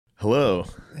Hello.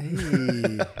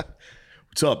 Hey.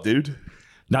 What's up, dude?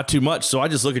 Not too much. So I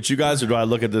just look at you guys, or do I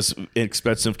look at this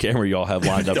expensive camera y'all have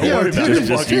lined up? Don't worry about the just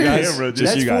fucking you guys. camera.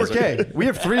 Just That's you guys. 4K. We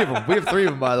have three of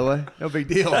them. By the way. No big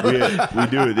deal. We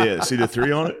do it. Yeah. See the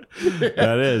 3 on it?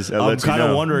 That is. That I'm lets you kind of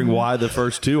know. wondering why the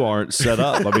first 2 aren't set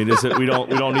up. I mean, is it we don't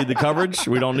need the coverage?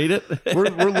 We don't need it? We're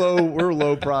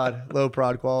low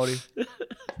prod quality.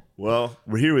 Well,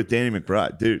 we're here with Danny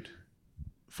McBride. Dude,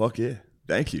 fuck yeah.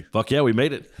 Thank you. Fuck yeah, we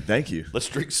made it. Thank you. Let's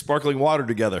drink sparkling water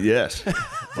together. Yes. Why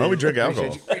don't we drink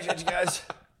alcohol? Appreciate you guys.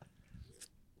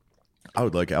 I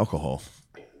would like alcohol.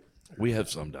 We have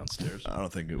some downstairs. I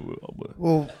don't think it will. But.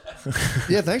 Well,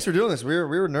 yeah, thanks for doing this. We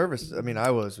were nervous. I mean,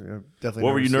 I was definitely.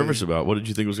 What were you nervous too. about? What did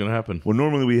you think was going to happen? Well,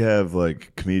 normally we have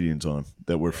like comedians on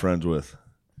that we're friends with.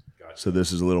 So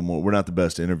this is a little more. We're not the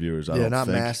best interviewers. I don't not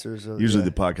think. masters. Usually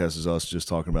the podcast is us just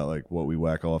talking about like what we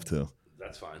whack off to.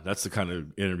 That's fine. That's the kind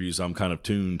of interviews I'm kind of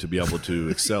tuned to be able to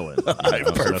excel in. So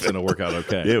that's going to work out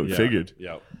okay. Yeah, we figured.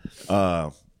 Yeah.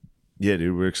 Yeah,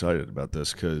 dude, we're excited about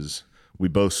this because we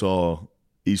both saw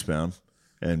Eastbound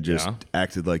and just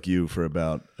acted like you for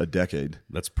about a decade.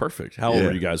 That's perfect. How old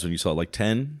were you guys when you saw it? Like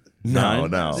 10? No.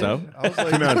 9? So? I was like,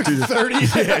 Came out in 30.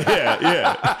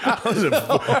 Yeah.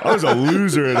 I was a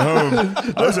loser at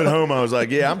home. I was at home. I was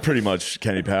like, yeah, I'm pretty much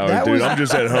Kenny Powers, dude. I'm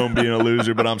just at home being a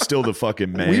loser, but I'm still the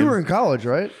fucking man. We were in college,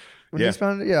 right? When Yeah. you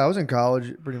found it? Yeah, I was in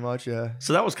college pretty much. Yeah,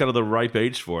 So that was kind of the ripe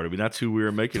age for it. I mean, that's who we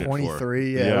were making it for.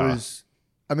 23. Yeah, it was.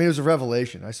 I mean, it was a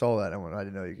revelation. I saw that. I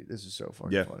didn't know you could. This is so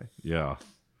fucking funny. Yeah.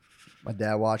 My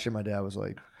dad watched it. My dad was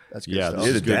like, "That's good stuff." Yeah,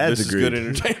 the This dads is agreed. good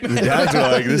entertainment. The dads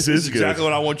are like, this is good. Exactly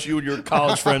what I want you and your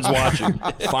college friends watching.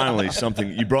 Finally,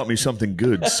 something. You brought me something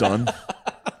good, son.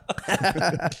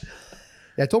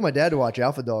 Yeah, I told my dad to watch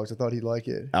Alpha Dogs. I thought he'd like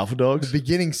it. Alpha Dogs?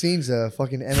 Beginning scene's a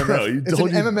fucking MMF. Bro, It's an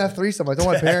MMF threesome. I told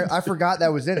my parents. I forgot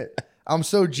that was in it. I'm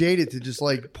so jaded to just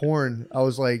like porn. I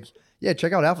was like, yeah,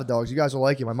 check out Alpha Dogs. You guys will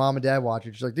like it. My mom and dad watch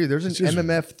it. She's like, dude, there's an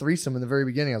MMF threesome in the very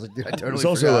beginning. I was like, dude, I totally It's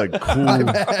also forgot.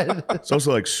 like cool. It's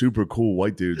also like super cool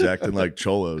white dudes acting like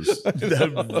cholos.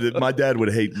 My dad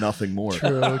would hate nothing more.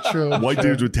 True. White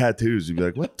dudes with tattoos. You'd be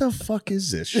like, what the fuck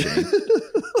is this shit?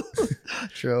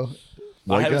 True.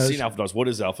 I haven't guys. seen Alpha Dogs. What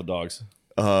is Alpha Dogs?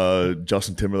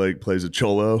 Justin Timberlake plays a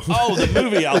cholo. Oh, the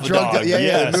movie Alpha drug Dogs. deal. Yeah,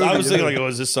 Yes. the movie, I was the thinking movie. like, oh,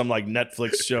 is this some like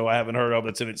Netflix show I haven't heard of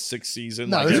that's in its 6th season?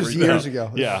 No, like this was every- years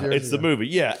ago. This Yeah, was years it's the ago. movie.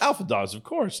 Yeah, Alpha Dogs, of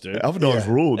course, dude. Alpha Dogs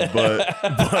ruled, but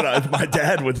my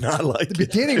dad would not like The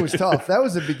it. beginning was tough. That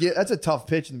was That's a tough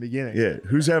pitch in the beginning. Yeah,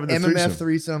 who's having the MMF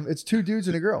threesome? It's 2 dudes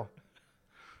and a girl.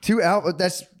 2 alpha.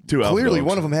 That's Two alpha clearly dogs.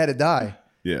 one of them had to die.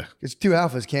 Yeah, Because 2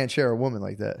 alphas can't share a woman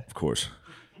like that. of course.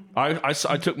 I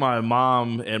took my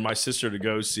mom and my sister to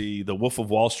go see The Wolf of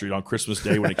Wall Street on Christmas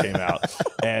Day when it came out,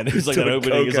 and it was like that Doing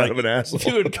opening. coke It's out like of an asshole.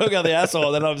 doing coke out of the asshole.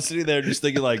 And then I'm sitting there just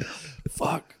thinking like,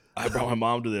 fuck. I brought my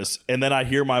mom to this, and then I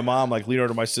hear my mom like lean over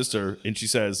to my sister, and she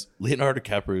says, "Leonardo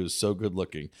DiCaprio is so good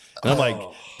looking." And I'm like,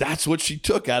 "That's what she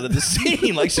took out of the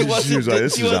scene. Like she wasn't, was like,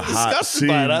 "This she is a wasn't hot disgusted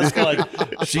by it." scene. I was kind of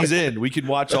like, "She's in. We can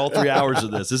watch all 3 hours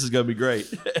of this. This is gonna be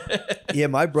great." Yeah,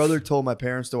 my brother told my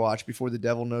parents to watch Before the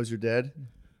Devil Knows You're Dead.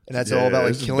 And that's Yeah, all about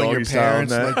like this is killing your doggy style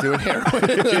parents and and like doing heroin.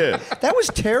 Yeah, That was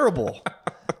terrible.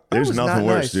 there's was nothing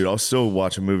not worse, nice. dude. I'll still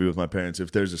watch a movie with my parents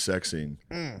if there's a sex scene.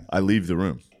 I leave the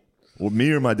room. Well,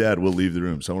 me or my dad will leave the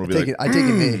room. Someone will be like, I take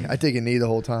a knee. I take a knee the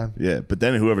whole time. yeah. But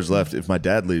then whoever's left, if my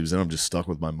dad leaves, then I'm just stuck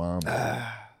with my mom.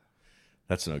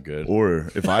 That's no good. Or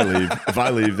if I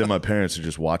leave, then my parents are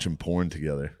just watching porn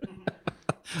together.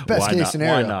 Best Why case not?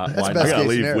 scenario. Why not? That's Why I best gotta case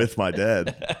leave scenario. with my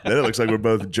dad. Then it looks like we're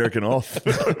both jerking off.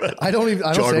 I don't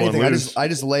Charred say one anything. loose. I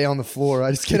just lay on the floor.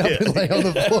 I just get up and lay on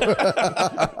the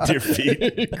floor. To your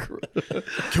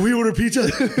feet. Can we order pizza?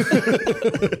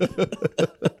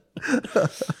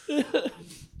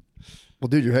 Well,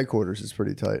 dude, your headquarters is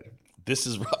pretty tight. This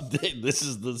is where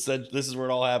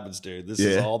it all happens, dude. This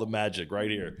is Yeah. all the magic right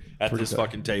here at this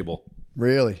fucking table.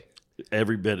 Really?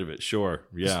 Every bit of it, sure.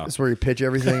 Yeah. That's where you pitch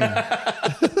everything.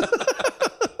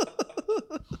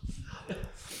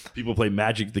 People play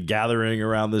Magic the Gathering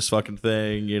around this fucking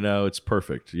thing. You know, it's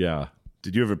perfect. Yeah.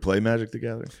 Did you ever play Magic the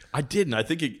Gathering? I didn't. I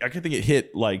think it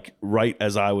hit like right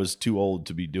as I was too old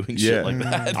to be doing shit like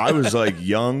that. I was like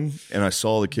young and I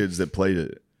saw the kids that played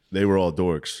it. They were all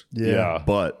dorks. Yeah.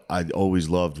 But I always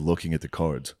loved looking at the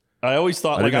cards. I always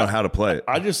thought I like didn't know how to play it.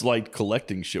 I just liked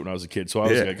collecting shit when I was a kid. So I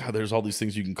was Yeah. like, God, there's all these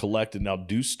things you can collect and now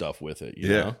do stuff with it. You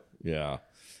Yeah. know? Yeah.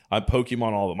 I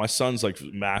Pokemon all of it. My son's like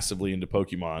massively into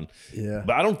Pokemon. Yeah.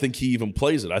 But I don't think he even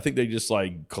plays it. I think they just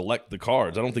like collect the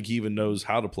cards. I don't think he even knows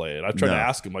how to play it. I've tried to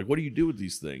ask him, like, what do you do with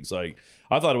these things? Like,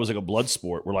 I thought it was like a blood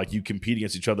sport where like you compete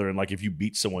against each other and like if you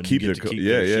beat someone, you get to keep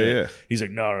their shit. He's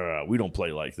like, no, we don't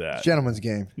play like that. Gentleman's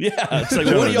game. Yeah. It's like,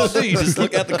 what do y'all do? You just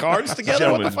look at the cards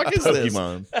together? What the fuck is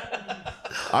Pokemon.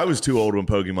 I was too old when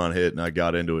Pokemon hit and I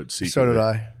got into it secretly. So did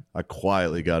I. I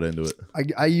quietly got into it.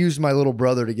 I used my little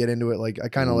brother to get into it. Like I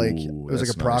kind of like it was like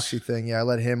a that's proxy thing. Yeah, I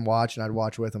let him watch and I'd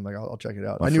watch with him. Like I'll check it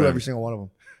out. I knew every single one of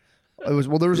them. It was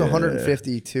there was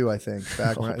 152 I think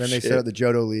back when. And then they set up the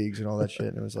Johto leagues and all that shit.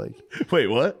 And it was like, wait,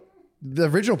 what? The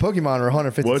original Pokemon are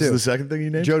 152. What's the second thing you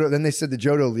named? Johto. Then they said the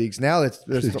Johto leagues. Now there's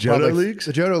Johto leagues.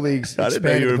 The Johto leagues. I didn't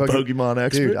know you were a Pokemon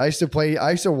expert. Dude, I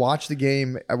used to watch the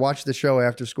game. I watched the show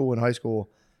after school in high school.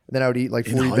 And then I would eat like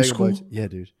 40 bagel bites. Yeah,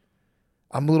 dude.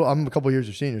 I'm a couple years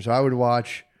of senior, so I would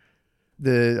watch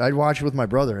I'd watch it with my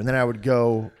brother, and then I would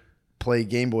go play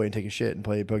Game Boy and take a shit and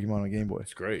play Pokemon on Game Boy.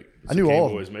 It's great. I knew all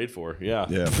of them. Game Boy was made for. Yeah.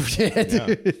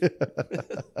 Dude.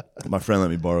 My friend let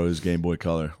me borrow his Game Boy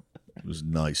Color. It was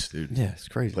nice, dude. Yeah, it's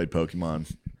crazy. Played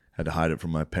Pokemon. Had to hide it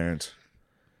from my parents.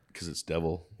 Because it's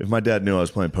devil. If my dad knew I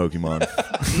was playing Pokemon,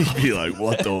 he'd be like,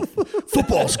 what the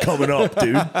football's coming up,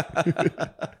 dude.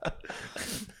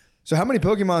 So how many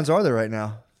Pokemons are there right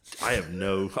now? I have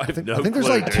no I think clue, there's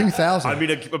like 2,000. I mean,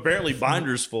 apparently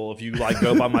Binder's full if you like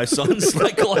go by my son's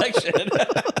like collection.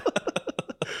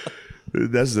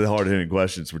 That's the hard-hitting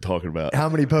questions we're talking about. How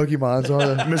many Pokemons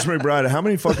are there? Mr. McBride, how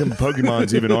many fucking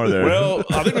Pokemons even are there? Well,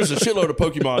 I think there's a shitload of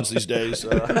Pokemons these days.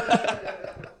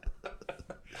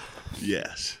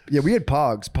 Yes. Yeah, we had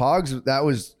Pogs. Pogs, that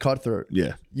was cutthroat.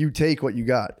 Yeah. You take what you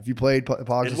got. If you played Pogs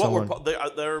And with what someone.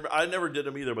 were I never did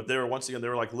them either, but they were once again they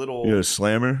were like little. You know,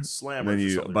 Slammer.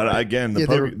 Slammers. But again,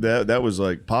 that was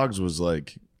like Pogs was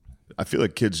like. I feel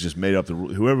like kids just made up the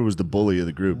rule. Whoever was the bully of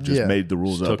the group just made the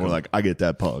rules up. We're like, I get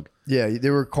that Pug. Yeah, they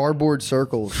were cardboard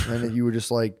circles, and then you would just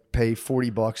like pay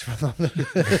 $40 for them.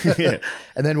 Yeah.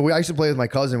 And then I used to play with my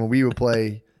cousin when we would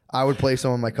play. I would play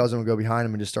someone, my cousin would go behind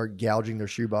them and just start gouging their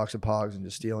shoebox of Pogs and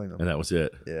just stealing them. And that was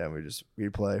it. Yeah,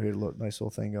 we'd play. We had a nice little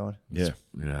thing going. Yeah.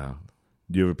 Yeah.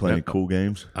 Do you ever play any cool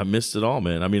games? I missed it all,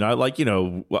 man. I mean, I like,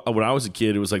 when I was a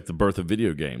kid, it was like the birth of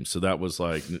video games. So that was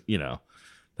like,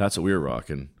 that's what we were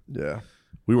rocking. Yeah.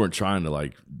 We weren't trying to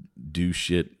like do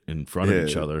shit in front of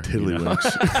each other.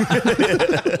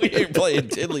 Tiddlywinks. We ain't playing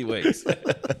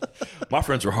tiddlywinks. My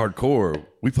friends were hardcore.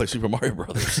 We play Super Mario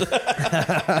Brothers.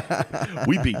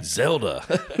 We beat Zelda.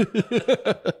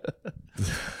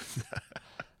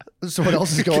 So what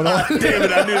else is going on? Damn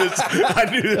it! I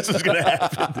knew this was gonna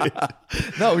happen. Dude.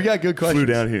 No, we got good questions. Flew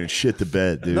down here and shit the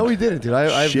bed, dude. No, we didn't, dude.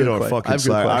 I have shit good our fucking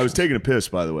slide. I was taking a piss,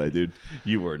 by the way, dude.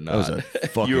 You were not. That was a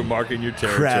fucking you were marking your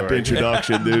territory. crap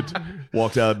introduction, dude.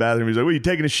 Walked out of the bathroom. He's like, "What, you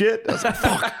taking a shit?" I was like,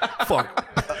 fuck.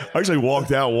 I actually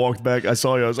walked out, walked back. I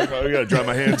saw you. I was like, "Oh, I gotta dry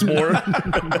my hands more."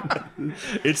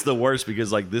 It's the worst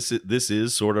because like this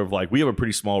is sort of like we have a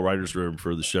pretty small writer's room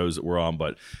for the shows that we're on,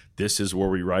 but this is where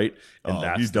we write, and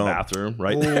that's the bathroom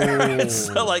right there.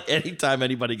 So like anytime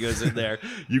anybody goes in there,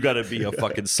 you got to be a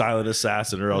fucking silent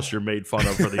assassin, or else you're made fun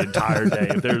of for the entire day.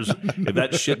 If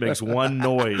that shit makes one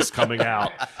noise coming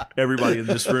out, everybody in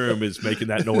this room is making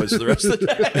that noise for the rest of the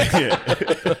day.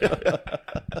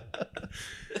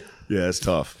 Yeah, it's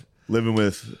tough living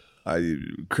with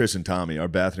Chris and Tommy. Our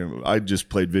bathroom. I just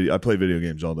played video. I play video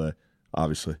games all day,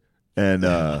 obviously, and.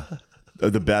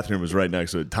 The bathroom was right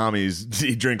next to it.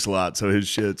 He drinks a lot, so his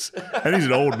shits. And he's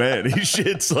an old man. He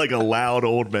shits like a loud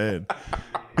old man.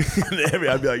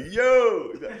 I'd be like,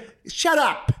 yo, shut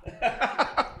up.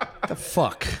 The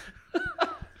fuck?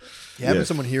 Having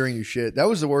someone hearing you shit. That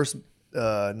was the worst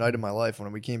night of my life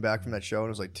when we came back from that show and it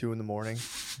was like 2 a.m. I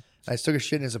just took a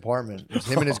shit in his apartment. It was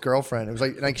him and his girlfriend. It was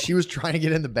like she was trying to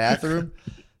get in the bathroom.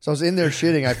 So I was in there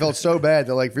shitting. I felt so bad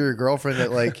that like for your girlfriend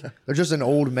that like they're just an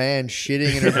old man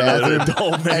shitting in her bathroom at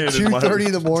 2:30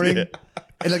 in the morning. Yeah.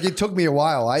 And like it took me a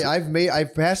while.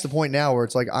 I've passed the point now where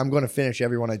it's like I'm going to finish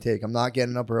everyone I take. I'm not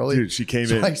getting up early. Dude, she came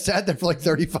in. I sat there for like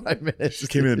 35 minutes. She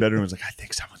came in the bedroom and was like, I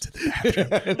think someone's in the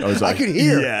bathroom. I was like, I could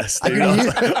hear. Yes. I could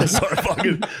hear. I started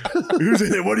fucking, who's in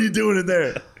there? What are you doing in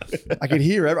there? I could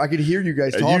hear you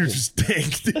guys talking. You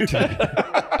stink, dude.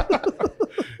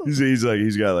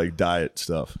 He's got like diet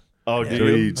stuff. Oh, do so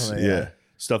you? He eats, yeah.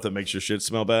 Stuff that makes your shit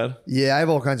smell bad? Yeah, I have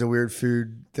all kinds of weird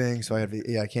food things, so I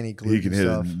can't eat gluten. He can hit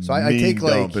stuff. a So I take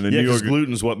like because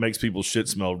gluten's what makes people's shit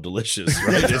smell delicious,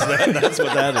 right? That's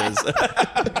what that is.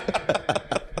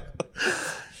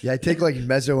 Yeah, I take like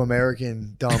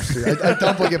Mesoamerican dumps, dude. I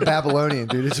dump like a Babylonian,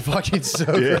 dude. It's fucking so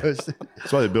gross.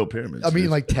 That's why they built pyramids. I'm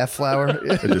eating like teff flour.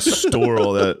 They just store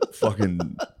all that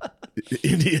fucking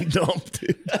Indian dump,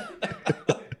 dude.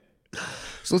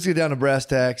 So let's get down to brass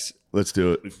tacks. Let's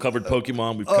do it. We've covered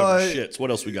Pokemon. We've covered shits.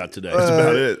 What else we got today? That's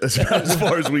about it. That's about as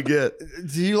far as we get.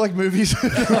 Do you like movies?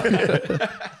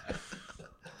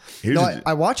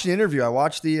 I watched an interview. I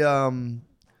watched the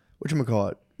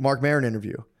whatchamacallit, Mark Maron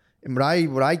interview. And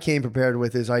what I came prepared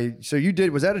with is so you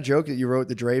did, was that a joke that you wrote,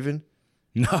 the Draven?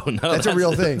 No, that's a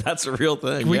real thing. That's a real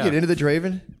thing. Can we get into the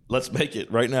Draven? Let's make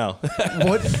it right now.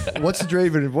 What's the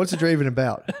Draven? What's the Draven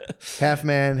about? Half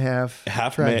man, half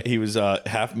dragon. Man. He was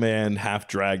half man, half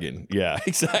dragon. Yeah,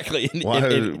 exactly. Why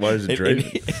is it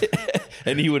Draven?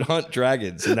 And he would hunt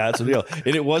dragons, and that's the deal.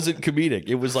 And it wasn't comedic.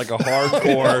 It was like a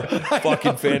hardcore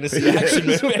fucking fantasy action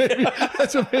movie.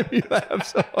 That's what made me laugh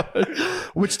so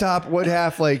hard. What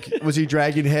half? Like, was he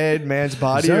dragon head, man's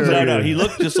body? No. He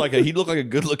looked just like he looked like a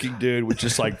good looking dude with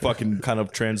just like fucking kind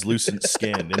of translucent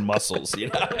skin and muscles. You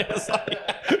know,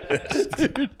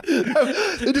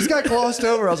 it just got glossed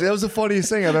over. I was like, that was the funniest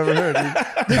thing I've ever heard.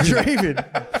 The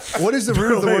Draven. What is the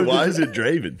root of the word? Why is it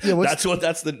Draven? Yeah,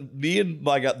 me and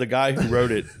the guy who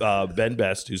wrote it, Ben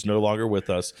Best, who's no longer with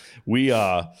us.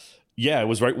 It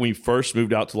was right when we first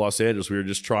moved out to Los Angeles. We were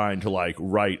just trying to like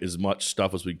write as much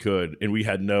stuff as we could, and we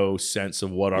had no sense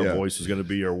of what our voice was going to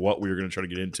be or what we were going to try to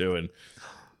get into. And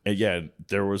again,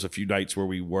 there was a few nights where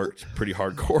we worked pretty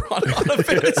hardcore on a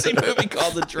fantasy movie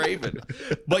called The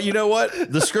Draven. But you know what?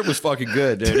 The script was fucking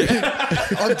good, dude.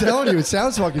 I'm telling you, it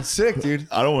sounds fucking sick, dude.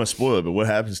 I don't want to spoil it, but what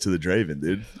happens to the Draven,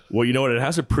 dude? Well, you know what? It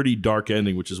has a pretty dark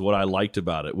ending, which is what I liked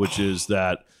about it, which is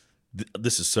that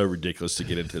this is so ridiculous to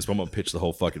get into this, but I'm going to pitch the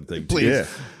whole fucking thing. Please. Yeah.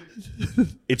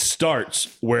 It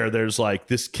starts where there's like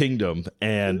this kingdom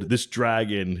and this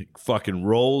dragon fucking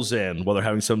rolls in while they're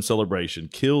having some celebration,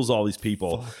 kills all these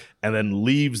people, and then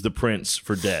leaves the prince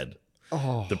for dead.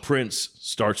 Oh. The prince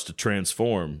starts to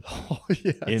transform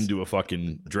into a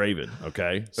fucking Draven,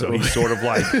 okay? So he's sort of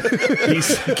like...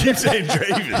 Keep saying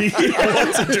Draven.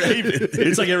 What's a Draven?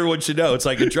 It's like everyone should know. It's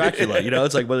like a Dracula, you know?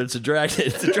 It's like whether it's a dragon,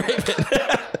 it's a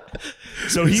Draven.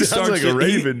 So he starts like a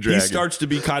raven dragon. He starts to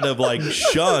be kind of like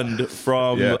shunned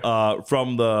from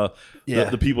the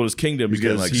people in his kingdom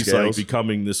because he's like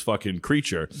becoming this fucking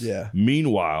creature. Yeah.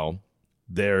 Meanwhile,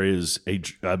 there is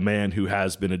a man who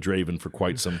has been a Draven for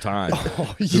quite some time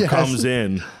who comes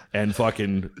in and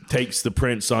fucking takes the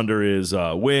prince under his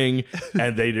wing,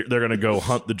 and they're gonna go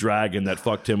hunt the dragon that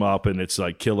fucked him up, and it's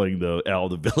like killing all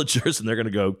the villagers, and they're gonna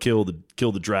go kill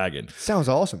the dragon. Sounds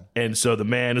awesome. And so the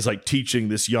man is like teaching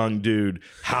this young dude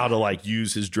how to like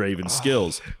use his Draven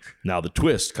skills. Now the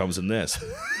twist comes in this.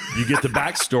 You get the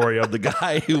backstory of the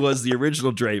guy who was the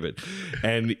original Draven,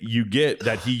 and you get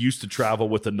that he used to travel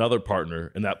with another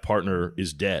partner, and that partner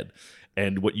is dead.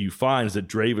 And what you find is that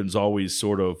Dravens always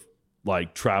sort of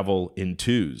like travel in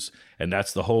twos, and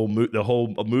that's the whole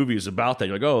movie is about that.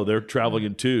 You're like, oh, they're traveling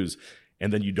in twos,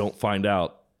 and then you don't find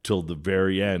out till the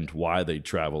very end why they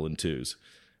travel in twos.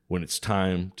 When it's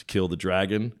time to kill the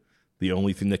dragon, the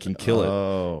only thing that can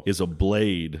kill it is a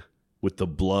blade with the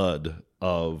blood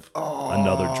of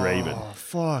another Draven. Oh,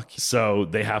 fuck. So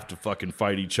they have to fucking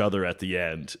fight each other at the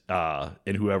end,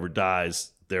 and whoever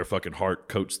dies, their fucking heart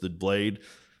coats the blade.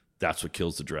 That's what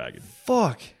kills the dragon.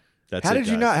 Fuck. How did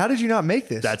you not make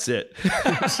this? That's it.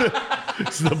 So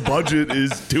the budget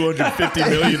is $250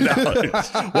 million.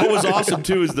 What was awesome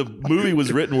too is the movie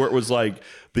was written where it was like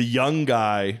the young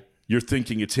guy, you're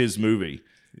thinking it's his movie.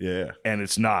 Yeah. And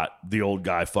it's not. The old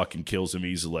guy fucking kills him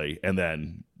easily and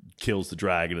then kills the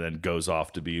dragon and then goes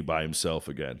off to be by himself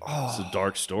again. It's a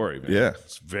dark story, man. Yeah.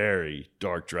 It's very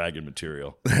dark dragon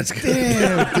material. That's good.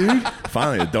 Damn, dude.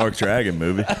 Finally, a dark dragon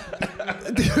movie.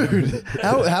 Dude,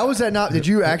 how was that not? Did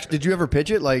you ever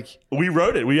pitch it? Like, we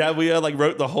wrote it. We like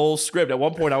wrote the whole script. At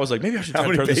one point, I was like, maybe I should try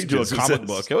to turn this into a comic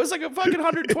book. It was like a fucking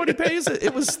 120 pages.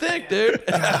 It was thick, dude.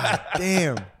 God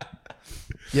damn.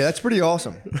 Yeah, that's pretty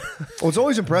awesome. Well, it's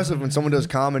always impressive when someone does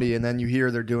comedy and then you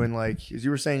hear they're doing like, as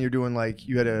you were saying, you're doing like,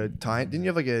 you had a time, didn't you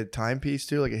have like a timepiece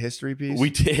too, like a history piece? We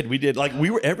did. Like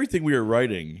everything we were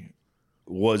writing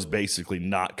was basically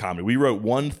not comedy. We wrote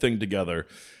one thing together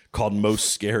called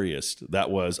Most Scariest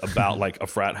that was about like a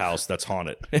frat house that's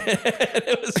haunted.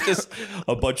 It was just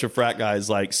a bunch of frat guys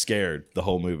like scared the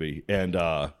whole movie. And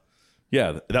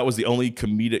that was the only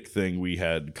comedic thing we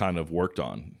had kind of worked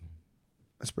on.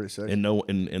 That's pretty sick. And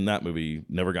in that movie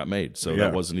never got made, so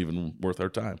that wasn't even worth our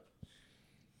time.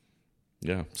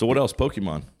 Yeah. So what else?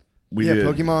 Pokemon. We did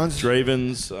Pokemons,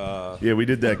 Dravens. We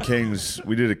did that King's.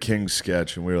 We did a King's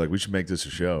sketch, and we were like, we should make this a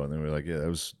show. And then we were like,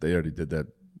 they already did that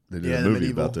They did a movie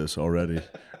about this already.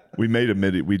 We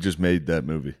just made that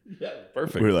movie. Yeah,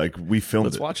 perfect. We were like, we filmed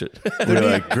Let's watch it. We were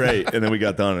like, great. And then we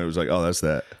got done and it was like, oh, that's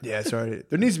that. Yeah, it's already.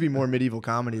 There needs to be more medieval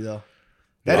comedy thoe.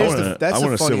 I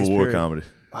want a Civil War comedy.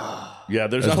 Yeah,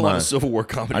 there's not a lot of Civil War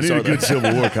comedies. I need a good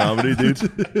Civil War comedy, dude.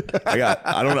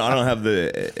 I don't have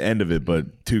the end of it,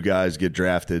 but two guys get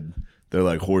drafted. They're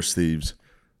like horse thieves.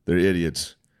 They're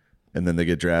idiots. And then they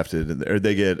get drafted or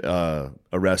they get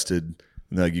arrested.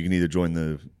 And like you can either join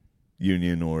the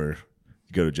union or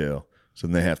you go to jail. So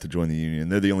then they have to join the union.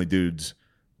 They're the only dudes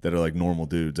that are like normal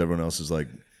dudes. Everyone else is like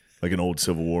an old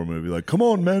Civil War movie. Like, come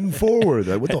on, men, forward.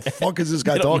 Like, what the fuck is this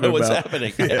guy talking about? What's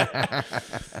happening?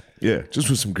 Yeah, just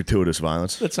with some gratuitous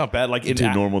violence. That's not bad. Like in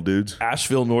two normal dudes.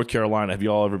 Asheville, North Carolina. Have you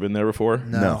all ever been there before?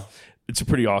 No. It's a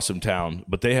pretty awesome town,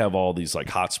 but they have all these like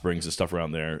hot springs and stuff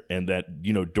around there. And that,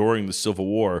 you know, during the Civil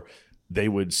War, they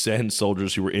would send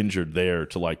soldiers who were injured there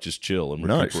to like just chill and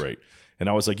recuperate. Nice. And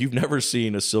I was like, you've never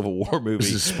seen a Civil War movie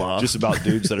just about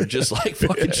dudes that are just like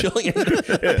fucking chilling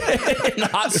in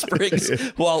hot springs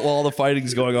while the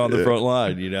fighting's going on the front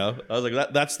line, you know? I was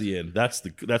like, that's the end. That's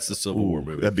the Civil War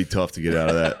movie. That'd be tough to get out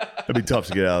of that. That'd be tough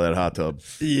to get out of that hot tub.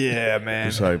 Yeah, man.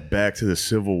 It's like back to the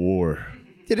Civil War.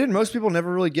 Yeah, didn't most people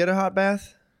never really get a hot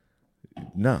bath?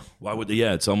 No. Why would they?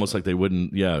 Yeah, it's almost like they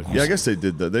wouldn't. Yeah. Yeah, I guess they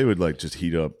did that. They would like just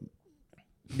heat up.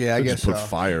 Yeah, I guess just put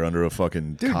fire under a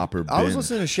fucking copper bin. I was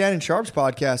listening to Shannon Sharp's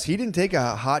podcast. He didn't take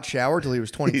a hot shower till he was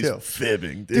 22. He's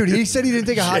fibbing, dude. He said he didn't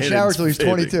take a hot shower till he was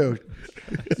 22.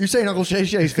 You're saying Uncle Shay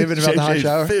Shay's fibbing about the hot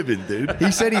shower? Fibbing, dude.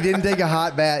 He said he didn't take a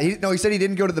hot bath. He said he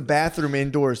didn't go to the bathroom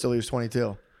indoors till he was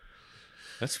 22.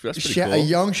 That's pretty cool. A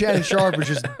young Shannon Sharp was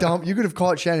just dump. You could have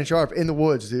caught Shannon Sharp in the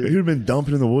woods, dude. He'd have been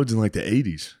dumping in the woods in like the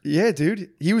 80s. Yeah, dude.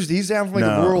 He's down from like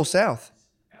the rural South.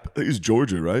 I think he's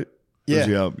Georgia, right?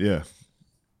 Yeah. Yeah.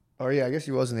 Oh, yeah, I guess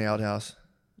he was in the outhouse.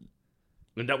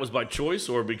 And that was by choice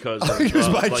or because it was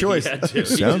by choice. He had to?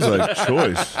 Sounds like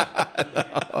choice.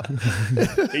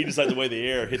 He decided the way the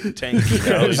air hit the tank.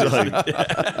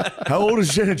 How old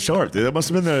is Shannon Sharp, dude? That must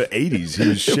have been the 80s. He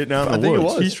was shitting out in the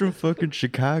woods. He's from fucking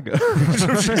Chicago.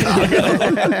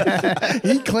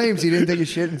 He claims he didn't take a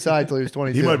shit inside till he was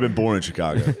 22. He might have been born in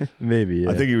Chicago. Maybe,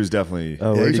 yeah. I think he was definitely...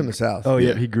 yeah, he's from the South. Oh,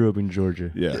 yeah, he grew up in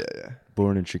Georgia. Yeah.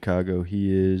 Born in Chicago.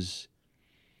 He is...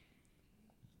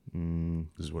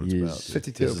 This is what it's about.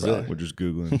 52, probably. We're just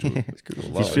Googling.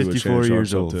 He's 54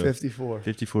 years old. 54.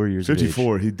 54 years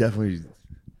 54. He definitely...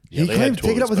 He claimed to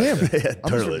take it up with him. They had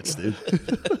turlets, dude.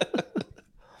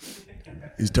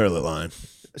 He's turlet line.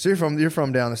 So you're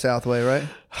from down the South way, right?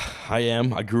 I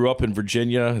am. I grew up in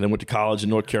Virginia, and then went to college in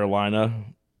North Carolina,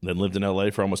 then lived in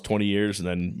LA for almost 20 years, and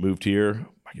then moved here,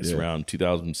 I guess around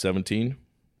 2017.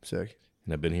 Sick.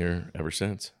 And I've been here ever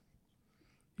since.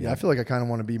 Yeah, I feel like I kind of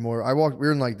want to be more. We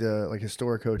were in like the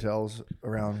historic hotels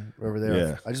around over there.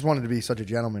 Yeah. I just wanted to be such a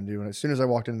gentleman, dude. And as soon as I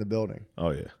walked into the building, Oh,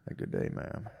 yeah. like, good day,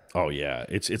 ma'am. Oh yeah,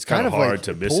 it's kind of hard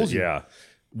to miss it. Yeah,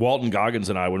 Walton Goggins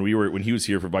and I, when he was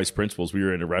here for vice principals, we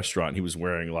were in a restaurant. And he was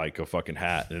wearing like a fucking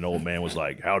hat, and an old man was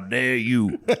like, "How dare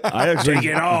you I actually take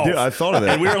it off?" Dude, I thought of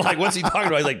that. And we were like, "What's he talking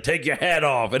about?" He's like, "Take your hat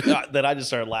off." And then I just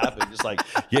started laughing, just like,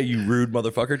 "Yeah, you rude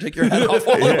motherfucker, take your hat off."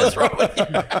 What's wrong with you?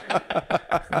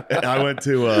 I went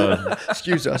to...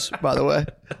 Excuse us, by the way.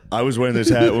 I was wearing this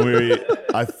hat when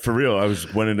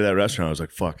went into that restaurant. I was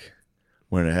like, fuck,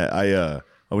 wearing a hat. I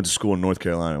went to school in North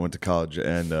Carolina. I went to college,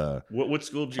 and What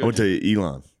school did you I went to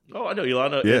Elon. Oh, I know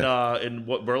Elana in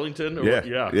what, Burlington? Or Yeah. what?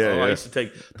 Yeah. Yeah. I used to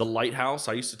take the Lighthouse.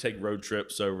 I used to take road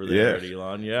trips over there at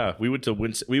Elon. Yeah, we went to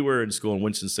we were in school in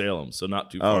Winston-Salem, so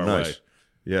not too far away.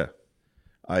 Yeah,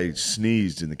 I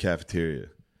sneezed in the cafeteria,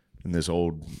 and this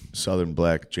old Southern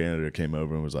black janitor came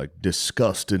over and was like,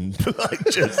 disgusting.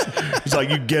 He's like,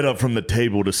 you get up from the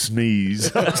table to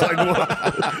sneeze. I was like,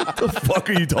 what the fuck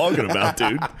are you talking about,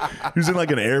 dude? He was in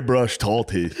like an airbrush tall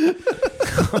tee.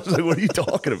 I was like, what are you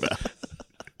talking about?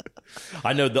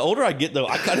 I know. The older I get, though,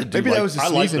 I kind of do. Maybe that was the I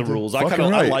like the season. rules. I Fucking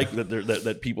kind of right. I like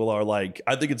that people are like.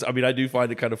 I think it's. I mean, I do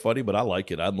find it kind of funny, but I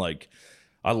like it. I'm like.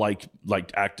 I like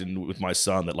acting with my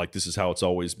son that like this is how it's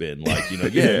always been. Like, you know,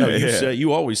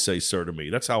 you always say sir to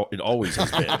me. That's how it always has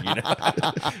been. You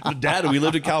know, Dad, we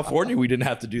lived in California. We didn't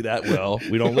have to do that. Well,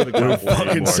 we don't live in California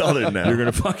fucking anymore. Southern now. You're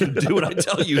gonna fucking do what I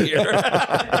tell you here.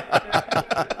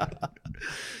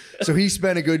 So he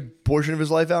spent a good portion of his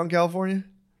life out in California?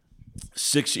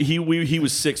 6. He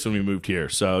was 6 when we moved here,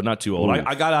 so not too old.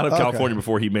 I got out of California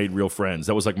before he made real friends.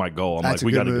 That was like my goal. I'm That's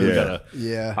like, a we good move. gotta.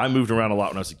 Yeah. I moved around a lot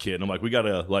when I was a kid, and I'm like, we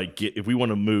gotta like get if we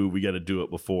want to move, we got to do it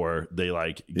before they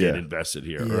like get invested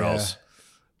here, or else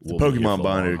will be here Pokemon for the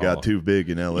binder long haul. got too big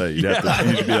in LA. You'd have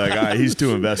to be like, all right, he's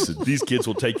too invested. These kids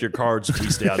will take your cards if we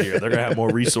stay out here. They're gonna have more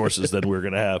resources than we're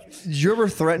gonna have. Did you ever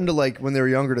threaten to, like, when they were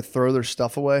younger, to throw their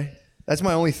stuff away? That's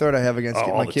my only threat I have against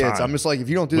all my the kids. time. I'm just like, if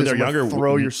you don't do When this, they're I'm gonna younger,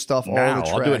 throw your stuff all in now, the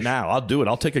trash. I'll do it now. I'll do it.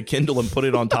 I'll take a Kindle and put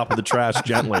it on top of the trash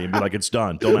gently and be like, it's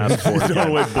done. Don't ask for it. Throwing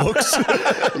away books.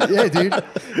 Yeah, dude.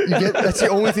 That's the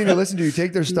only thing to listen to. You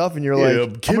take their stuff and you're like, Yeah, I'm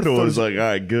gonna Kindle throw is like, all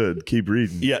right, good. Keep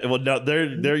reading. Yeah, well, no,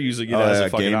 they're using it Oh, as yeah, a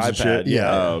fucking games and iPad. shit?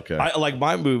 Yeah, Oh, okay. I like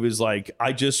my move is like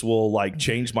I just will like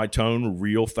change my tone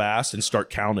real fast and start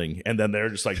counting, and then they're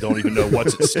just like don't even know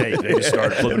what's at stake. They just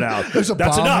start flipping out. There's a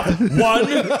That's bomb. enough. 1,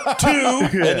 2,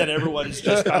 and then everyone's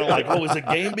just kind of like, "Oh, is a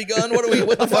game begun?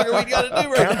 What the fuck are we gonna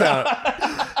do right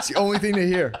now?" It's the only thing to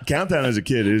hear. Countdown as a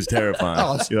kid is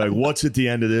terrifying. You're like, what's at the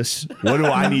end of this? What do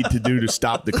I need to do to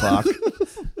stop the clock?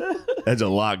 That's a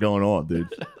lot going on, dude.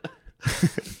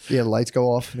 Yeah, lights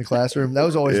go off in the classroom.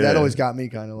 That Yeah. always got me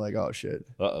kind of like, oh shit,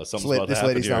 Something's about to this happen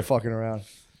lady's here. not fucking around.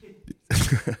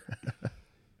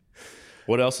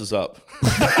 What else is up?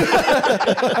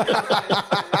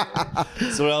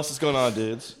 So what else is going on,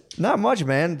 dudes? Not much,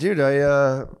 man. Dude,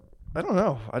 I don't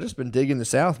know. I just been digging the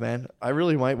South, man. I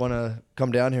really might want to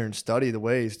come down here and study the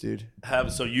ways, dude.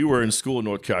 So you were in school in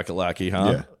North Kakalaki,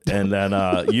 huh? Yeah. And then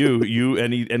you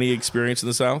any experience in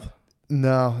the South?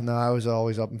 No, I was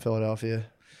always up in Philadelphia.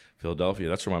 Philadelphia.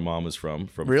 That's where my mom is from.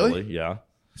 Really? Philly. Yeah.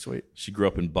 Sweet. She grew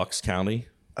up in Bucks County.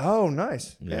 Oh,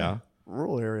 nice. Yeah.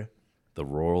 Rural area. The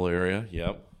rural area.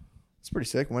 Yep. It's pretty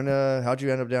sick. How'd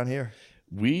you end up down here?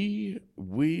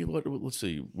 Let's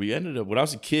see. We ended up when I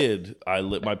was a kid.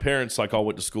 My parents all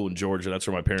went to school in Georgia. That's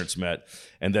where my parents met.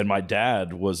 And then my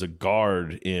dad was a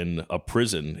guard in a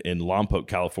prison in Lompoc,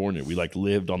 California. We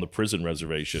lived on the prison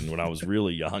reservation when I was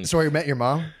really young. So you met your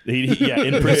mom? Yeah,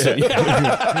 in prison.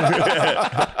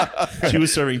 Yeah. She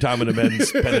was serving time in a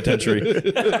men's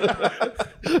penitentiary.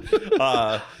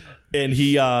 And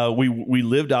we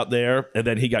lived out there, and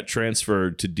then he got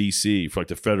transferred to D.C. for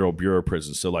the Federal Bureau of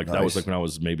Prisons. So that was when I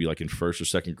was maybe in first or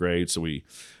second grade. So we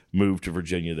moved to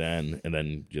Virginia then, and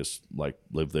then just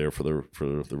lived there for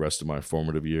the rest of my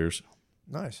formative years.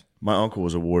 Nice. My uncle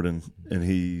was a warden, and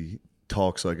he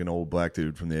talks like an old black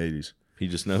dude from the 80s. He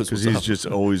just knows Because what's he's up. just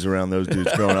always around those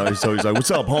dudes growing up. He's always like,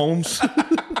 what's up, Holmes?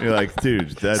 You're like, dude,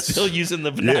 that's... Still using the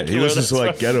Yeah, vernacular. he listens to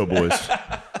that's Ghetto Boys.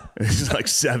 He's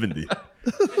 70.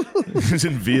 He was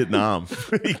in Vietnam.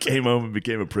 He came home and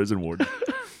became a prison warden.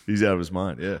 He's out of his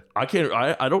mind. Yeah. I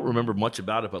don't remember much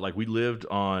about it, but we lived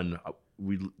on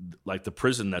the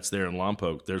prison that's there in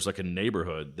Lompoc. There's a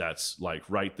neighborhood that's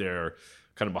right there,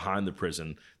 kind of behind the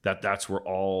prison. That's where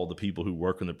all the people who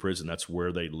work in the prison, that's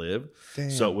where they live.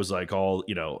 Damn. So it was all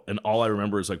and all I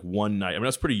remember is one night. I mean, I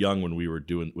was pretty young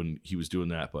when he was doing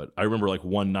that, but I remember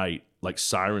one night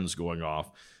sirens going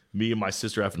off. Me and my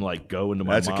sister having to go into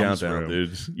my That's a mom's countdown, room.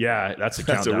 dude. Yeah, that's a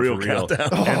That's a countdown. real for real.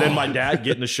 countdown. And then my dad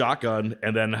getting a shotgun,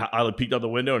 and then I peeked out the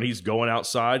window, and he's going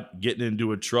outside, getting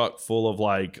into a truck full of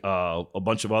a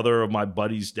bunch of other of my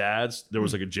buddies' dads. There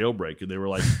was a jailbreak, and they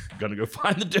were gonna go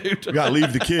find the dude. You gotta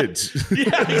leave the kids.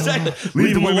 Yeah, exactly.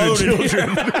 Leave the them women and alone in here.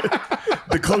 children.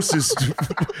 The closest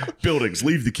buildings.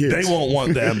 Leave the kids. They won't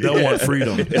want them. They'll want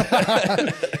freedom.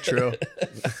 True.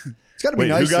 It's got to be Wait,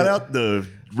 nice. who got out? The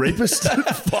rapist?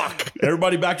 Fuck.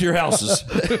 Everybody back to your houses.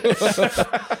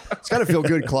 It's got to feel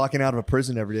good clocking out of a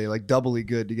prison every day, doubly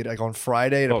good to get on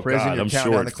Friday at a prison. God, You're I'm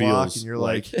counting sure down the it clock, feels and you're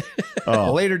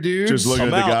Oh, later, dude. just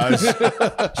looking I'm at the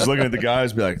guys. Just looking at the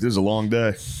guys. Be like, this is a long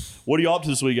day. What are you up to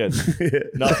this weekend?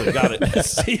 Nothing. Got it.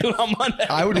 See you on Monday.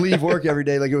 I would leave work every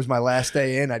day like it was my last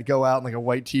day in. I'd go out in a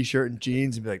white T-shirt and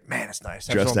jeans and be like, man, it's nice.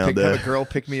 Dress Have down day. a girl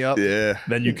pick me up. Yeah.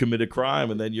 Then you commit a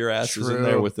crime, and then your ass is in True.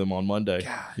 there with them on Monday.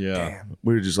 Yeah. Damn.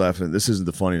 We were just laughing. This isn't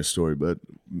the funniest story, but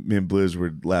me and Blizz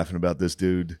were laughing about this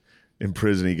dude in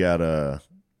prison. He got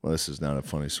well, this is not a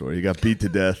funny story. He got beat to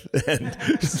death. And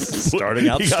Starting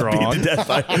out he got strong. beat to death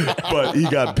but he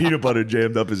got peanut butter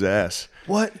jammed up his ass.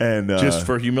 What? And Just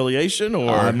for humiliation, or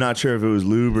I'm not sure if it was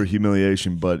lube or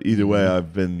humiliation, but either way,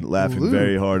 I've been laughing Lube.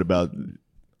 very hard about.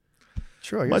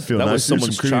 True, I Might guess. feel That nice was to do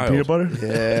some someone's creamy child. peanut butter.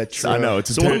 Yeah, true. I know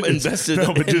it's a someone it's- invested,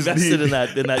 no, but just invested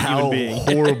the- in that how human being.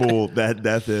 horrible that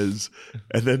death is,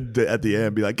 and then at the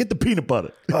end be like, get the peanut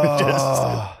butter,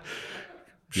 just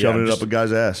shoving it just- up a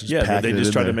guy's ass. Yeah, packing they it just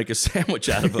in tried to there. make a sandwich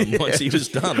out of him once he was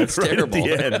done. That's right terrible. at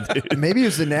the end. Dude. Maybe it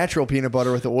was the natural peanut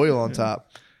butter with the oil on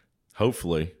top.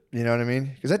 Hopefully, You know what I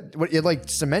mean? Because it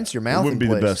cements your It mouth. wouldn't in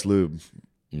be the place. best lube.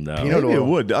 no. Peanut Maybe it oil.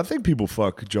 would. I think people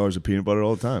fuck jars of peanut butter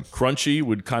all the time. Crunchy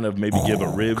would kind of maybe give a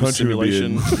rib Country would be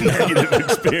simulation. a negative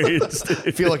experience.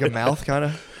 I feel like a mouth kind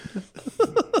of.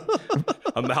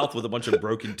 A mouth with a bunch of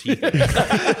broken teeth.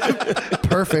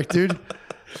 Perfect, dude.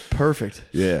 Perfect.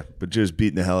 Yeah, but just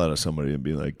beating the hell out of somebody and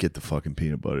being like, "Get the fucking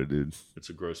peanut butter, dude." It's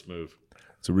a gross move.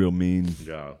 It's a real mean,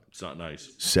 Yeah, it's not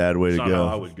nice. sad way It's to not how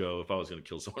I go. would go if I was going to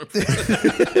kill someone.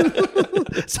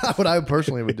 It's not what I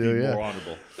personally would do. More Yeah.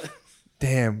 honorable.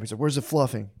 Damn. He's like, where's the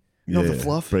fluffing? You know the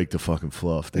fluff? Break the fucking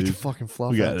fluff, dude. Break the fucking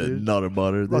fluff. We got out, dude. another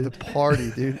butter, About dude. to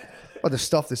party, dude. About to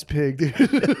stuff this pig, dude. And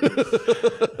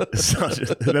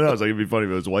then I was like, it'd be funny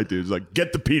if it was white dudes like,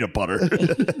 "Get the peanut butter." So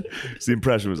the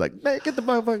impression was like, "Man, get the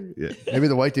motherfucker." Yeah, Maybe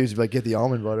the white dudes would be like, get the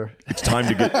almond butter. it's time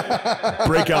to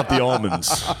break out the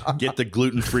almonds. Get the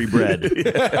gluten-free bread.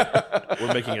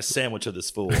 We're making a sandwich of this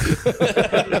fool.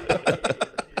 It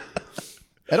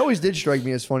always did strike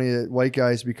me as funny that white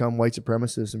guys become white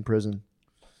supremacists in prison.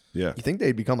 Yeah, You think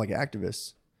they'd become like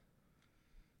activists?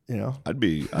 You know, I'd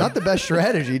be not the best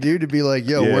strategy, dude. To be like,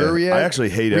 yo, Yeah. where are we at? I actually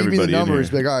hate Read me everybody the in numbers.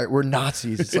 here. Be like, all right, we're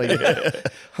Nazis. It's like,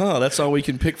 Huh, that's all we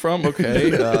can pick from?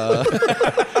 Okay.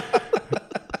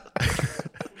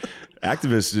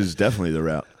 activist is definitely the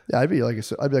route. yeah, I'd be like,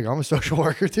 I'm a social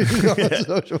worker, dude. I'm a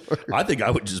social worker. I think I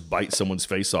would just bite someone's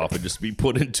face off and just be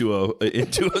put into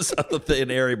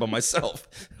an area by myself.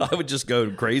 I would just go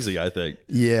crazy, I think.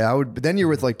 Yeah, I would. But then you're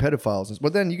with like pedophiles,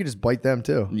 but then you could just bite them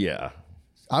too. Yeah.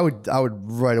 I would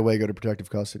right away go to protective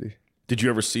custody. Did you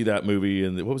ever see that movie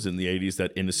what was it, in the 80s,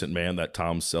 that Innocent Man, that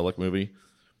Tom Selleck movie?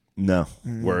 No,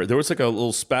 Where there was like a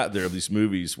little spat there of these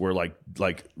movies where like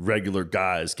regular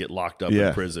guys get locked up Yeah.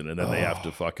 in prison and then they have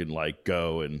to fucking like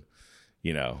go and,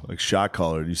 you know, like shot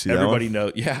caller. Do you see everybody that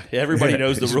knows. Yeah, everybody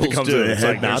knows the It just rules becomes too. a It's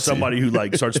head like there's Nazi. somebody who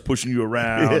like starts pushing you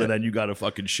around and then you got to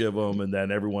fucking shiv them and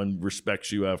then everyone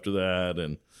respects you after that.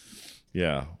 And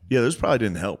yeah, Yeah, those probably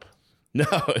didn't help. no,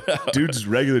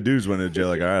 Regular dudes went into jail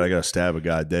like, all right, I got to stab a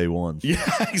guy day one. yeah,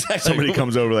 exactly. Somebody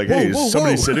comes over like, hey, whoa, is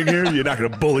somebody whoa. sitting here? You're not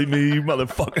going to bully me, you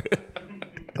motherfucker.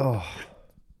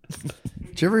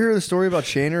 Did you ever hear the story about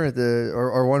Shaner at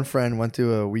our one friend went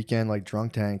to a weekend like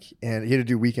drunk tank and he had to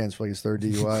do weekends for like his third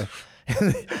DUI.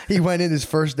 And he went in his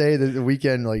first day the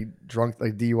weekend like drunk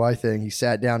like DUI thing. He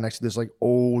sat down next to this like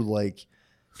old like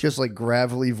just like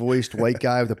gravelly voiced white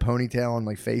guy with a ponytail and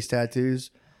like face tattoos.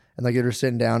 And like they're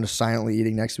sitting down just silently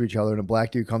eating next to each other, and a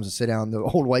black dude comes to sit down. The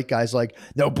old white guy's like,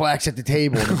 "No blacks at the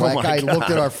table." And the black guy looked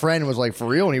at our friend and was like, "For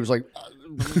real?" And he was like,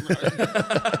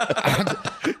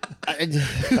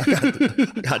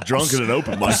 Got drunk in an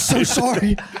open mic. "So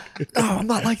sorry. No, I'm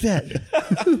not like that."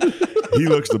 He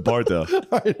looks the part though.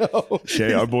 I know.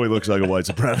 Shay, our boy looks like a white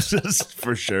supremacist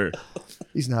for sure.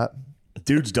 He's not.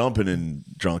 Dudes dumping in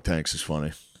drunk tanks is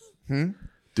funny.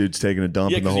 Dude's taking a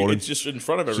dump Yeah, in the because holding. it's just in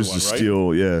front of everyone, Just a right?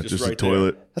 steel, yeah, Just just a right there.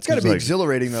 toilet. That's gotta There's be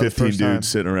exhilarating, though, the 15 first dudes time.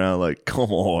 sitting around like,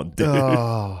 come on, dude.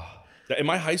 Oh, In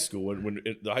my high school, when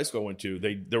the high school I went to,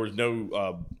 there was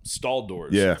no stall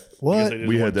doors. Yeah. What? Because they didn't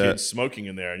We want had that. kids smoking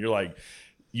in there, and you're like,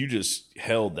 you just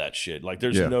held that shit. Like,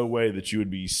 there's Yeah. no way that you would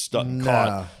be stuck, Nah.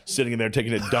 caught sitting in there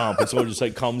taking a dump, and someone just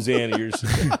like comes in, and you're just.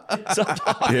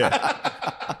 Yeah.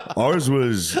 Ours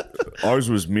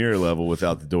was mirror level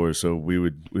without the doors, so we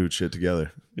would shit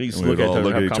together. You just And we look would at all them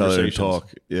look and at have each other and conversations.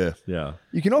 talk. Yeah. Yeah.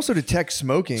 you can also detect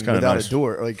smoking kinda without nice. a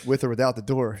door, like with or without the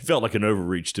door. Felt like an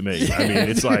overreach to me. I mean,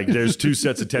 it's like there's two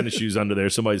sets of tennis shoes under there.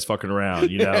 Somebody's fucking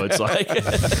around. You know, it's like.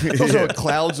 There's also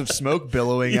clouds of smoke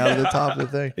billowing out of the top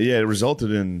of the thing. Yeah, it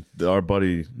resulted in our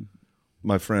buddy,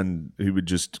 my friend, he would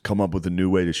just come up with a new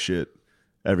way to shit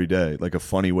every day, like a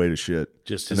funny way to shit.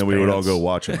 Just and his then we would all pants. go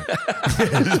watch him.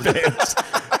 His pants.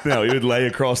 No, he would lay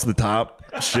across the top.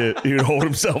 Shit, he would hold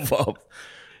himself up.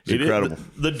 It's incredible.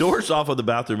 The doors off of the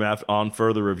bathroom on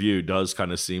further review does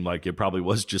kind of seem like it probably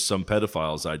was just some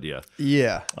pedophile's idea.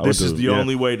 Yeah. This is the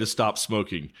only way to stop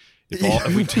smoking.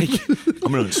 If we take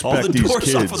I'm going to all inspect the these doors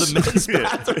kids. off of the men's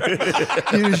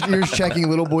bathroom. You're just checking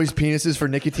little boys' penises for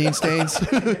nicotine stains.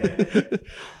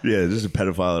 Yeah, this is a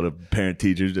pedophile at a parent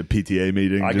teachers a PTA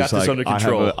meeting. I just got this under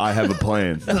control. I have a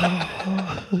plan,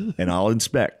 and I'll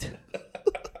inspect.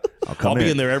 I'll come I'll be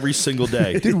in there every single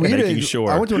day, Dude, making sure.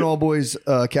 I went to an all boys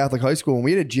Catholic high school, and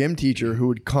we had a gym teacher who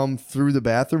would come through the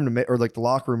bathroom or like the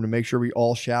locker room to make sure we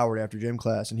all showered after gym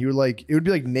class. And he would like, it would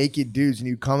be like naked dudes, and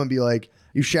he'd come and be like,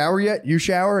 "You shower yet? You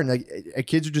shower?" And like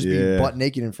kids would just be Yeah. butt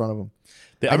naked in front of him.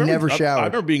 I remember- never showered. I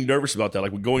remember being nervous about that,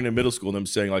 like going to middle school and them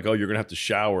saying like, "Oh, you're gonna have to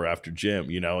shower after gym,"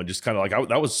 you know, and just kind of like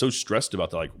I was so stressed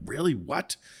about that. Like, really,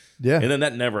 what? Yeah. And then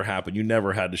that never happened. You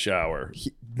never had to shower.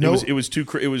 no- It was too.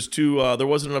 There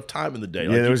wasn't enough time in the day.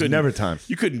 Like, there you was couldn't- never time.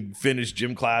 You couldn't finish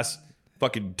gym class.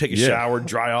 Fucking take a Yeah. shower,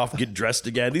 dry off, get dressed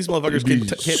again. These motherfuckers You'd be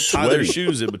can't tie their sweaty.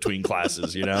 shoes in between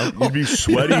classes, you know? You'd be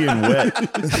sweaty and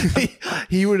wet.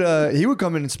 he would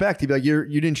come and inspect. He'd be like, you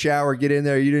didn't shower, get in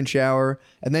there, you didn't shower.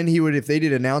 And then he would, if they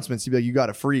did announcements, he'd be like, "You got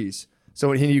to freeze." So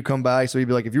when he knew you come back, so he'd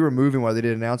be like, if you were moving while they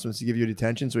did announcements, he'd give you a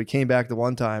detention. So he came back the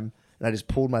one time, and I just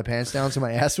pulled my pants down so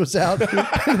my ass was out.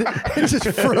 It just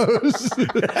froze.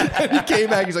 And he came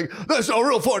back, he's like, that's all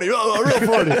real funny, real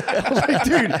funny. I was like,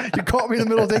 dude, you caught me in the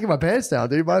middle of taking my pants down,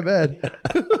 dude, my bad.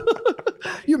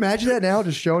 You imagine that now,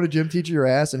 just showing a gym teacher your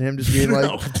ass and him just being like,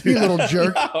 you little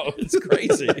jerk. No, it's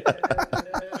crazy.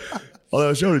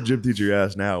 Although showing a gym teacher your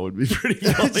ass now would be pretty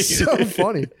funny. It's so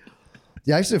funny.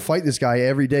 Yeah, I used to fight this guy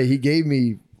every day. He gave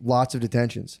me lots of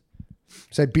detentions.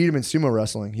 So I beat him in sumo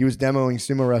wrestling. He was demoing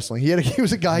sumo wrestling. He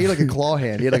was a guy, he had like a claw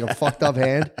hand. He had like a fucked up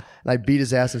hand. And I beat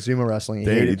his ass in sumo wrestling.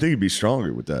 Damn, you think he'd be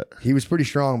stronger with that? He was pretty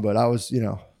strong, but I was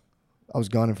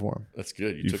gunning for him. That's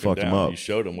good. You took fucked him him down. up. You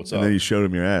showed him what's And up. then you showed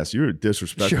him your ass. You were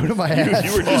disrespectful. Showed him my ass.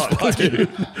 You were just fucking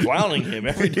clowning him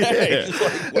every day. Just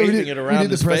like waving it around we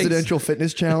did his the face. presidential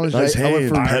fitness challenge. Nice I went hand.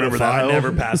 for, I remember that. I Pedophile.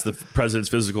 never passed the president's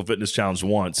physical fitness challenge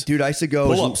once. dude, I used to go.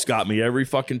 Pull-ups got me every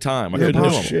fucking time. I They're couldn't do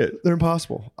impossible. them. Shit. They're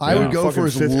impossible. I Yeah. would go for Fucking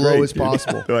as fifth low grade, as dude.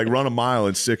 possible. They're like, run a mile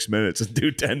in 6 minutes and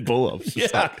do 10 pull-ups. Yeah,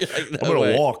 Like, like, no I'm going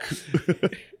way. to walk.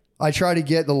 I try to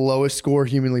get the lowest score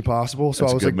humanly possible. So That's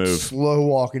I a was good like move. slow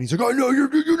walking. He's like, "I know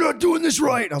you're not doing this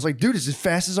right." And I was like, "Dude, it's as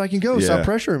fast as I can go. Stop Yeah.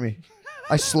 pressuring me."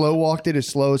 I slow walked it as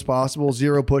slow as possible.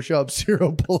 0 push-ups,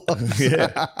 0 pull-ups.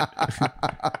 Yeah.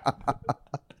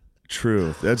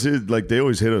 True. That's it. Like they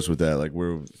always hit us with that. Like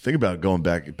think about going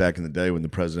back in the day when the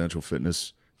presidential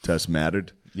fitness test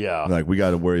mattered. Yeah. Like we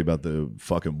got to worry about the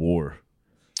fucking war.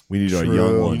 We need our True. young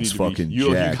You You ones need to fucking be,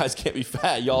 you jacked. guys can't be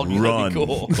fat. Y'all can Run. be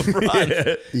cool. Run.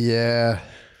 Yeah.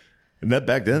 And that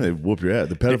back then they whoop your ass.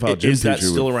 The pedophile gym Is that teacher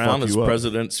still would around fuck as you up.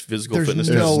 president's physical There's fitness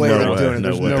no test? way No they're way. doing it.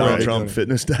 There's No way. no way Donald they're Trump doing it.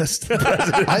 fitness test.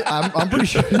 I'm pretty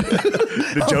sure.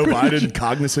 The Joe Biden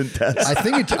cognizant test. I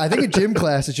think a gym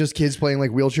class is just kids playing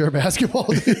like wheelchair basketball.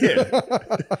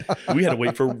 We had to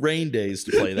wait for rain days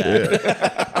to play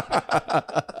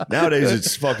that. Nowadays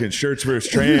it's fucking shirts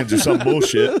versus trans or some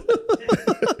bullshit.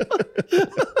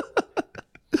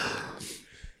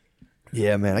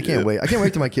 Yeah, man, I can't wait. I can't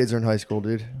wait till my kids are in high school,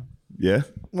 dude. Yeah.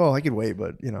 Well, I could wait,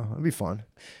 but it'd be fun.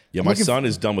 Yeah, my son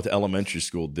is done with elementary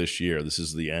school this year. This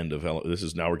is the end of this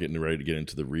is now we're getting ready to get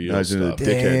into the real Guys in the stuff.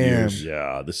 dickhead Damn. years.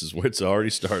 Yeah, this is where it's already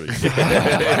started. This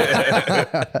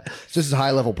is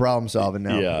high level problem solving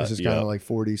now. Yeah, This is kind yeah. of like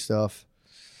 40 stuff.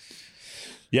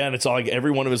 Yeah, and it's all like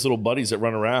every one of his little buddies that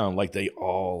run around, like they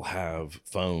all have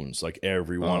phones. Like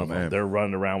every one of them, man. they're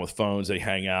running around with phones. They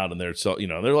hang out and they're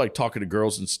they're like talking to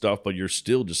girls and stuff. But you're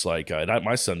still just like,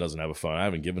 my son doesn't have a phone. I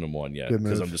haven't given him one yet Good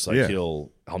because move. I'm just like Yeah.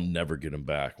 I'll never get him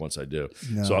back once I do.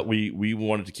 No. So we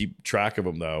wanted to keep track of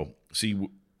him though. See,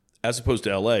 as opposed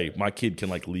to LA, my kid can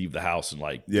like leave the house and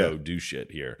like go do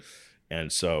shit here. And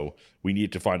so we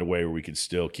need to find a way where we can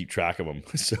still keep track of him.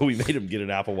 So we made him get an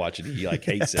Apple Watch and he like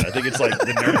hates it. I think it's like the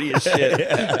nerdiest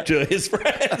shit to his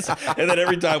friends. And then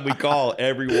every time we call,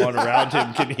 everyone around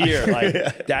him can hear like,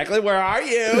 Declan, where are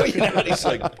you? And he's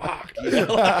like, fuck.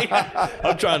 Like,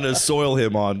 I'm trying to soil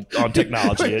him on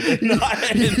technology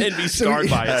and be scarred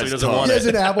by it so he doesn't tough. want He has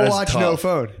it. an Apple That's Watch, no tough.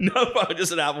 phone. No phone,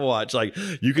 just an Apple Watch. Like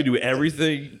you can do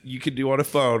everything you can do on a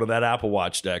phone on that Apple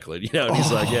Watch, Declan. And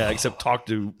he's like, yeah, except talk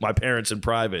to my parents in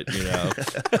private.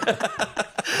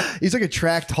 He's like a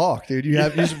tracked hawk, dude. You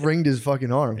just ringed his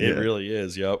fucking arm. It really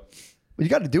is. Yep. But you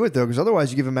got to do it though, because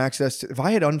otherwise you give him access to. If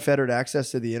I had unfettered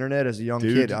access to the internet as a young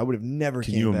Dude, kid, I would have never.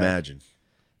 Can came you back. imagine?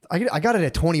 I got it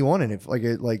at 21, and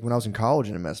like when I was in college,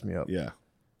 and it messed me up. Yeah.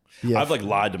 Yeah. I've like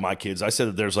lied to my kids. I said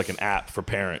that there's like an app for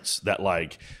parents that I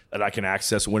can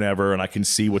access whenever, and I can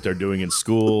see what they're doing in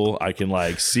school. I can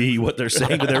like see what they're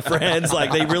saying to their friends.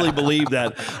 Like they really believe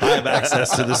that I have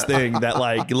access to this thing that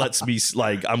like lets me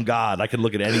like I'm God. I can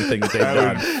look at anything that they've That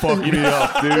done. would fuck me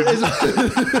up, dude.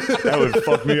 That would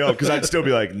fuck me up because I'd still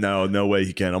be like, no way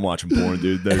he can. I'm watching porn,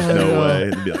 dude. There's no way.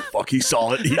 And he'd be like, fuck, he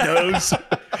saw it. He knows.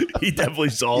 He definitely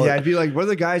saw Yeah, it. I'd be like, what are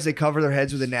the guys that cover their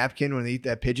heads with a napkin when they eat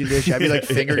that pigeon dish? I'd be like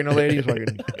fingering a lady.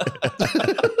 Fucking,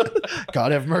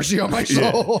 God have mercy on my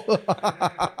soul.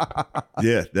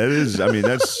 Yeah, that is. I mean,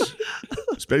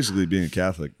 it's basically being a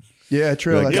Catholic. Yeah,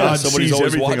 true. Like, That's God somebody's sees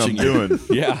always everything watching I'm you. doing.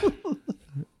 Yeah,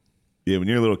 Yeah, when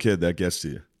you're a little kid, that gets to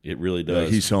you. it really Like,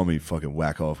 does. he saw me fucking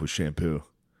whack off with shampoo.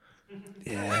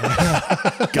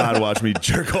 Yeah. God watched me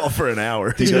jerk off for an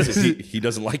hour. He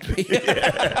doesn't like me.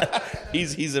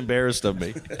 He's embarrassed of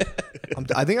me.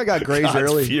 I think I got grazed God's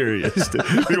early. furious. Dude.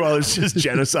 Meanwhile, it's just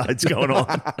genocides going on.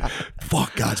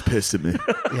 Fuck, God's pissed at me.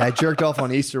 Yeah, I jerked off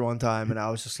on Easter one time, and I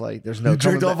was just like, "There's no." You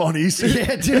jerked coming off back. on Easter?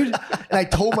 Yeah, dude. And I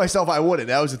told myself I wouldn't.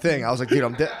 That was the thing. I was like, dude,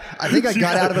 I think I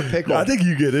got out of a pickle. I think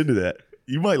you get into that.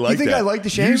 You might like think that. I like the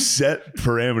shame? You set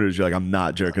parameters. You're like, I'm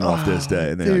not jerking off this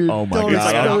day. And they're dude, like, oh my don't God. It's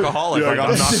like an alcoholic. You're Like, like,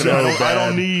 I'm I'm not so gonna,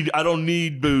 bad. I don't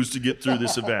need booze to get through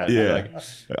this event. Yeah. Like,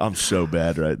 I'm so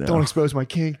bad right now. Don't expose my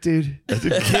kink, dude. That's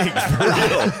a kink,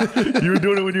 for real. You were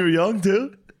doing it when you were young,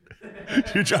 too?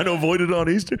 You're trying to avoid it on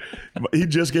Easter? He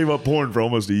just gave up porn for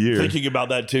almost a year. thinking about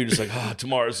that too, just like,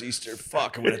 tomorrow's Easter.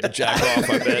 Fuck, I'm gonna have to jack off.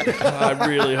 I bet. I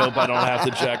really hope I don't have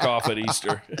to jack off at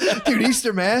Easter. Dude,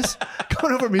 Easter Mass?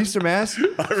 Going over from Easter Mass?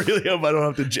 I really hope I don't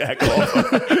have to jack off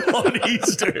on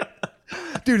Easter.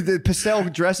 Dude, the pastel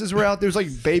dresses were out. There's like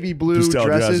baby blue Pastel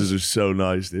dresses dresses. are so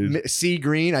nice, dude. Sea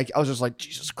green. I was just like,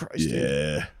 Jesus Christ, dude.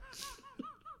 Yeah.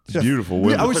 It's beautiful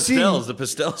women. I was seeing, The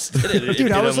pastels did it.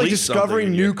 dude, I was like unleash something discovering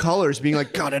in new you. colors, being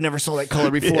like, God, I never saw that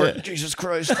color before. Yeah. Jesus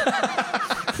Christ.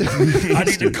 I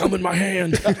need to come in my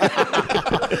hand.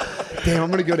 Damn,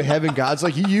 I'm going to go to heaven. God's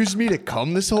like, you used me to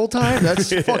come this whole time?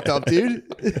 That's fucked up, dude.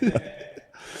 I'm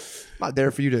not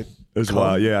there for you to It's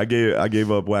wild. Yeah, I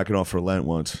gave up whacking off for Lent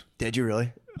once. Did you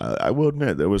really? I will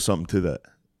admit there was something to that.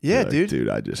 Yeah, Like, dude. Dude,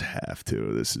 I just have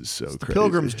to. This is so crazy.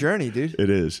 Pilgrim's journey, dude. It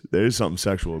is. There is something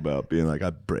sexual about being like,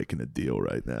 I'm breaking a deal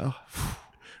right now.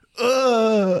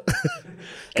 God.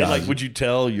 And like, would you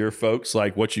tell your folks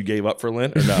like what you gave up for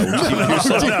Lent or no? Would you keep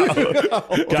it to yourself?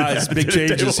 Guys, big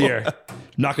changes here.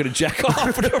 Not going to jack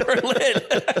off for Lent.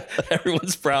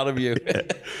 Everyone's proud of you.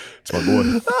 It's my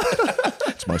boy.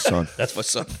 It's my son. That's my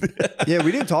son. Yeah,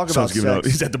 we didn't talk about Son's giving up.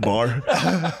 sex. He's at the bar.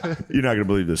 You're not going to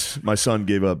believe this. My son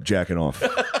gave up jacking off.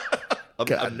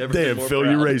 I've never been Damn, more Phil,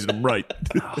 proud. you're raising him right.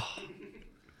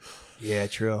 Yeah,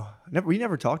 true. We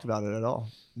never talked about it at all.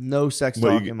 No sex What,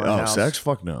 talk you- in my house. sex?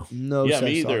 Fuck no. No Yeah, sex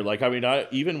me either. talk. Like, I mean,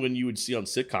 even when you would see on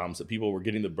sitcoms that people were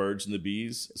getting the birds and the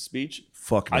bees speech,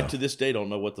 Fuck no. I to this day don't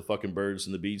know what the fucking birds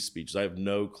and the bees speech is. I have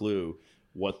no clue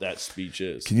what that speech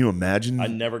is. Can you imagine I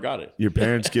never got it. your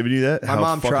parents giving you that? My How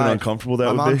mom fucking tried. uncomfortable that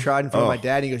my would mom be? tried in front of my Oh,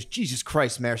 dad. And he goes, Jesus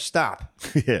Christ, Mayor, stop.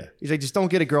 Yeah. He's like, just don't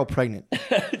get a girl pregnant.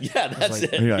 Yeah, that's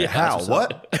it. And you're like, Yeah, how? that's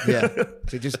What? Yeah.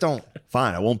 So just don't.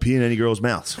 Fine, I won't pee in any girl's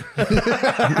mouths. I've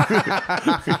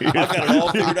got it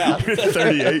all figured out.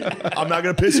 38. I'm not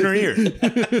going to piss in her ear.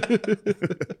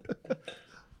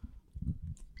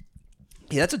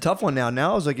 Yeah, that's a tough one now.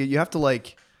 Now it's like you have to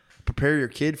like prepare your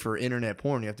kid for internet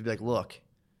porn. You have to be like, look,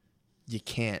 you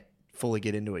can't fully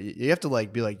get into it. You have to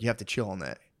like be like, you have to chill on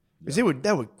that. Because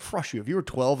that would crush you. If you were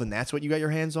 12 and that's what you got your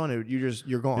hands on,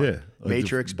 you're gone. Yeah. Like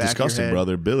Matrix, the back disgusting of your head.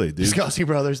 brother, Billy, dude. Disgusting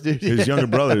brothers, dude. His younger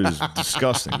brother is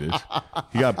disgusting, dude.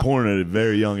 He got porn at a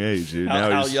very young age, dude.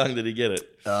 How young did he get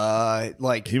it?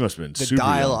 Like He must have been the super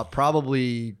dial young. up,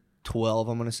 probably 12,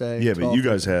 I'm going to say. Yeah, but 12. you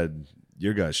guys had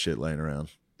your guys' shit laying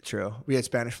around. True. We had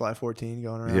Spanish Fly 14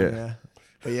 going around. Yeah. Yeah.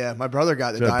 But yeah, my brother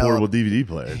got the It's a dial portable up. DVD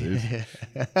player, dude.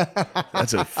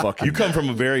 That's a fucking. You come from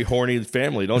a very horny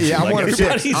family, don't you? Yeah, I'm Like, one of six.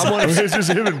 everybody's I'm one of It's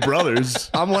just him and brothers.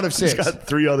 I'm one of He's 6. got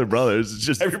 3 other brothers. It's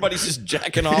just everybody's just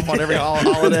jacking off on every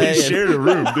holiday. they and- shared a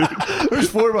room, dude. There's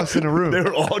 4 of us in a room. They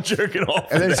were all jerking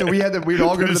off. And then so we'd all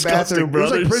go to the Disgusting bathroom. It was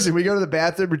like brothers. prison. We go to the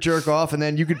bathroom, we jerk off, and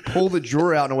then you could pull the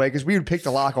drawer out in a way because we would pick the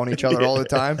lock on each other all the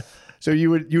time. So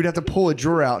you would have to pull a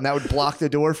drawer out, and that would block the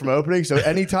door from opening. So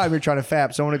anytime you're trying to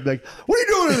fap, someone would be like, "What are you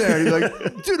doing in there?" And you're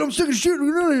like, "Dude, I'm sick of shit.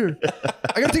 Get out of here.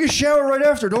 I gotta take a shower right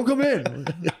after. Don't come in."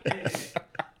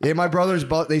 Yeah, my brothers,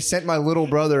 they sent my little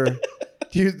brother.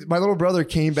 My little brother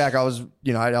came back. I was,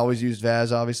 I'd always used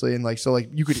Vaz, obviously, and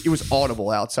it was audible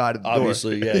outside of the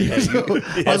Obviously, door. yeah. I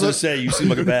was gonna say you seem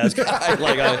like a bad guy.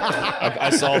 Like I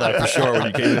saw that for sure when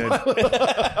you came in.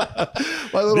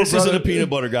 My little This brother, isn't a peanut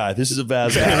butter guy. This is a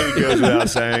Vaz guy. He goes without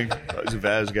saying. He's a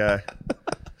Vaz guy.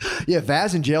 Yeah,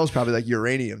 Vaz in jail is probably like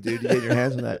uranium, dude. You get your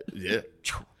hands on that. Yeah.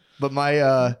 But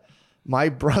my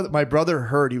brother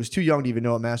heard. He was too young to even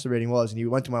know what masturbating was, and he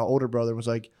went to my older brother and was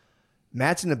like,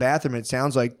 "Matt's in the bathroom, and it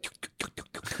sounds like."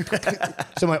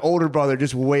 So my older brother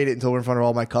just waited until we're in front of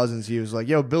all my cousins. He was like,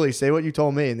 "Yo, Billy, say what you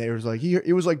told me," and they was like,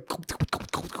 "It was like,"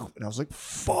 and I was like,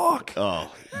 "Fuck."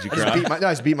 Oh, did you I just cry? I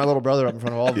just beat my little brother up in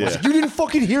front of all of them. I was Yeah. like, "You didn't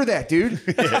fucking hear that, dude.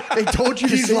 They told you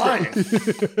He's to say lying.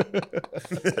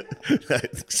 that."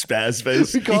 Spaz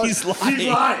face. He's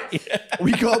lying.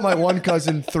 We called my one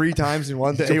cousin 3 times in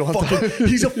one day.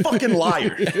 He's a fucking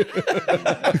liar.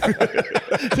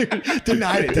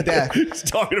 Denied it to death. He's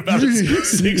talking about his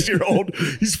 6-year-old.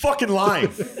 He's fucking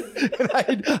lying.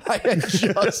 And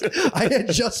I had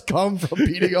just come from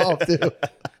beating off, dude.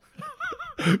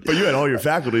 But you had all your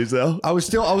faculties, though. I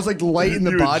was like light in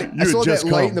the You body. had- I you saw had that just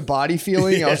light come. in the body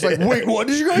feeling. I was like, wait, what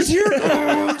did you guys hear?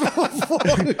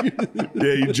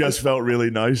 Yeah, you just felt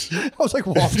really nice. I was like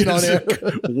walking on air.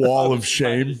 Wall of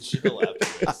shame.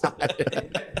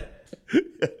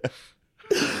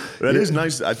 That is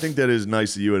nice. I think that is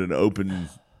nice that you had an open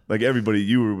Like everybody,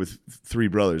 you were with 3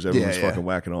 brothers. Everyone's Yeah, yeah. fucking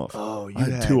whacking off. Oh, you I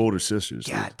had had 2 older sisters.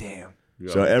 dude. God damn.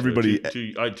 So everybody,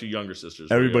 I had 2 younger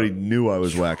sisters. everybody knew I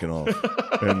was whacking off,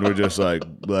 and we're just like,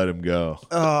 let him go.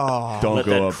 Oh, Don't let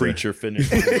go that up creature finish.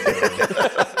 there.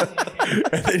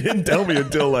 And they didn't tell me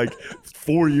until like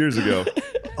 4 years ago.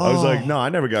 I was like, no, I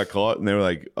never got caught, and they were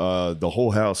like, the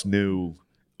whole house knew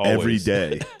every Always.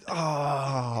 day.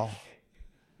 oh.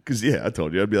 Because I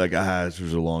told you, I'd be like, this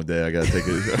was a long day. I gotta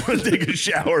take a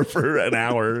shower for an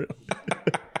hour.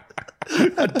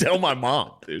 I'd tell my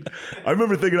mom, dude. I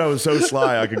remember thinking I was so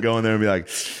sly I could go in there and be like,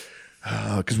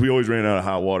 because we always ran out of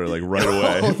hot water like right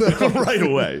away. Right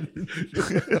away.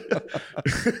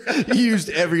 You used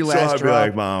every So last I'd be drop.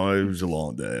 like, Mom, it was a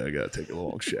long day. I gotta take a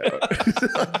long shower.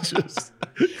 Just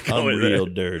I'm go in there. real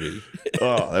dirty.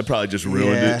 Oh, that probably just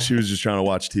ruined Yeah. it. She was just trying to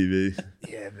watch TV.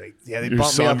 yeah, they Your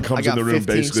bumped me son up. I comes in got the room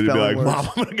 15 basically to be like, spelling words.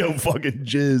 Mom, I'm gonna go fucking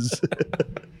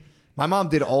jizz. My mom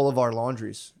did all of our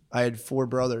laundries. I had 4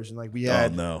 brothers, and like we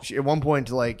had no. at one point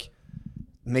to like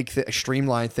make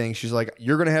streamline things. She's like,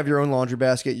 "You're gonna have your own laundry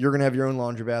basket. You're gonna have your own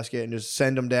laundry basket, and just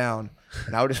send them down."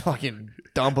 And I would just fucking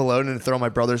dump a load and throw my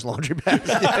brother's laundry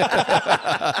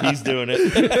basket. He's doing it.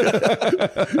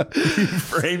 You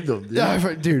framed him. Dude.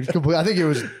 Yeah, dude, I think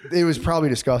it was probably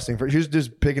disgusting. She was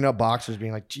just picking up boxers,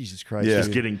 being like, "Jesus Christ!" Yeah. dude.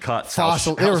 Just getting cuts.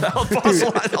 Fossil. They were, dude,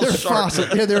 they were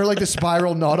fossil. Yeah, they were like the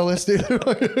spiral Nautilus, dude.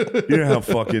 You know how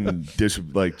fucking just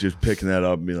picking that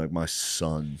up and being like, my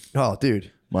son, Oh,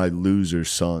 dude, my loser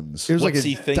sons. it was What's like a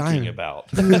he thinking dime. about?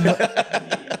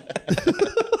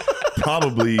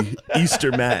 Probably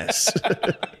Easter Mass.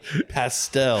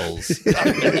 Pastels. He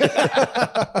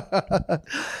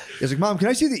was like, "Mom, can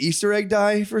I see the Easter egg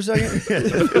die for a second?"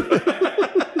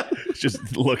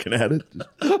 Just looking at it.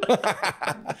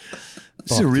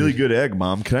 This is a really good egg,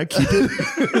 Mom. Can I keep it?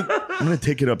 I'm going to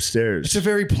take it upstairs. It's a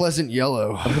very pleasant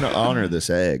yellow. I'm going to honor this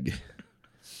egg.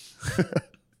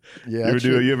 Yeah,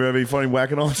 You ever have any funny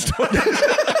whacking off stories?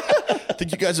 I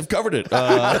think you guys have covered it.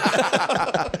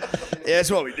 yeah,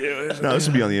 that's what we do. No, this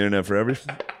will be on the internet forever.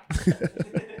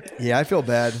 Yeah, I feel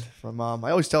bad for my mom.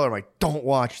 I always tell her, I'm like, "Don't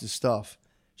watch the stuff."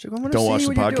 She's like, "I'm gonna Don't see watch the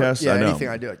what you're doing." podcast? Yeah, I know. anything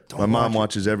I do. Like, don't My mom watch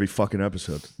watches every fucking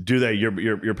episode. Do they?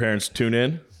 Your parents tune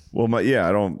in? Well, I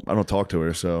don't talk to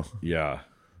her, so Yeah.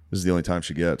 this is the only time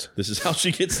she gets. This is how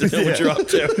she gets to know what you're up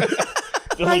to.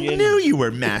 I knew you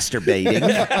were masturbating.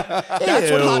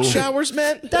 That's what hot showers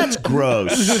meant? That's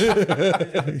gross.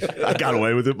 I got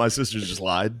away with it. My sisters just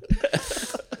lied.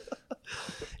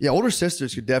 Yeah, older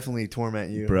sisters could definitely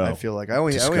torment you. Bro, I feel like I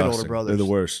only had older Disgusting. brothers. They're the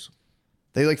worst.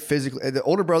 They like physically. The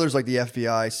older brothers like the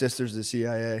FBI, sisters the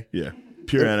CIA. Yeah.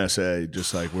 Pure NSA,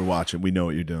 just like, we're watching. We know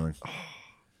what you're doing.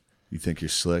 You think you're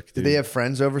slick, dude. Did they have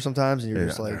friends over sometimes, and you're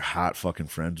just their like hot fucking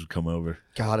friends would come over.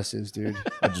 goddesses, dude.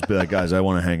 I'd just be like, guys, I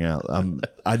want to hang out.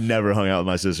 I never hung out with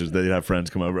my sisters. They'd have friends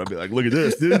come over. I'd be like, look at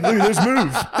this, dude. Look at this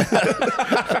move.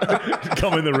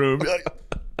 Come in the room. Be like,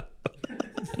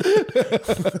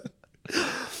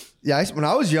 Yeah, when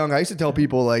I was young, I used to tell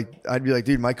people like I'd be like,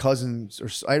 dude, my cousins, or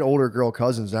I had older girl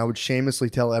cousins, and I would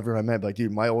shamelessly tell everyone I met, like,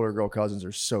 dude, my older girl cousins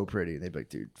are so pretty. And they'd be like,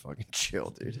 dude, fucking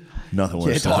chill, dude. nothing Can't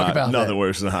worse than talk hot. about Nothing that.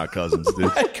 worse than hot cousins,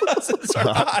 dude. Cousins are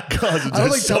hot. Cousins I don't are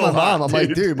like so tell my mom. hot, I'm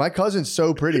like, dude, my cousin's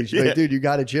so pretty. She's Yeah. like, dude, you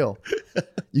gotta chill.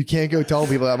 You can't go tell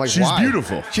people that. I'm like, She's why?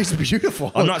 beautiful. She's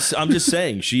beautiful. I'm just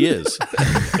saying she is.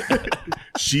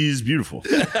 She's beautiful.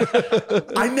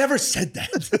 I never said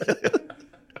that.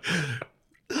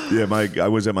 Yeah, I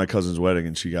was at my cousin's wedding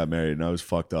and she got married and I was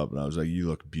fucked up and I was like, you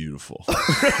look beautiful.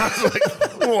 I was like,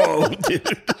 whoa,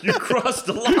 dude. You crossed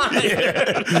the line.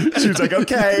 Yeah. She was like,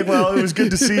 okay, well, it was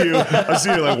good to see you. I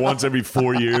see you like once every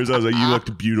 4 years. I was like, you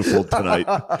looked beautiful tonight.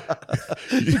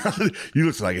 You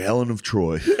looked like Helen of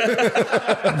Troy.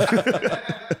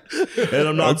 And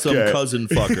I'm not some Okay. cousin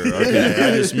fucker. Okay,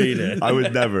 I just mean it. I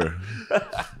would never,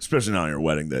 especially not on your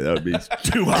wedding day. That would be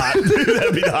too hot. That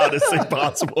would be the hottest thing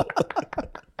possible.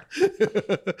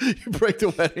 You break the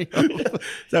wedding up.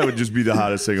 That would just be the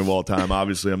hottest thing of all time.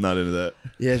 Obviously, I'm not into that.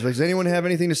 Yeah, she's like, does anyone have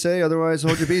anything to say? Otherwise,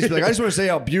 hold your peace. Be like, I just want to say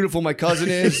how beautiful my cousin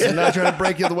is. I'm not trying to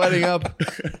break the wedding up.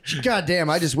 God damn,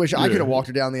 I just wish I could have walked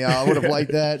her down the aisle. I would have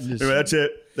liked that. And just, Anyway, that's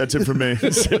it. That's it for me.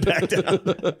 Sit back down.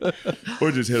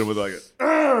 Or just hit him with like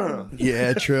a.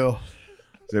 yeah, true.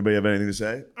 Does anybody have anything to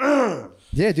say?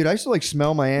 Yeah, dude, I used to like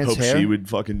smell my aunt's Hope hair. she would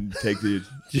fucking take the.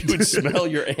 You would smell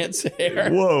your aunt's hair.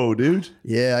 Whoa, dude.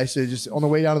 Yeah, I used to just on the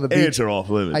way down to the beach. Ants are off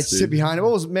limits. I'd sit behind it.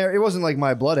 Well, it wasn't like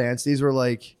my blood ants. These were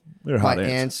like They're my hot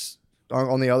ants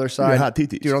on the other side. hot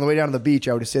titis. Dude, on the way down to the beach,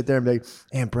 I would just sit there and be like,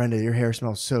 Aunt Brenda, your hair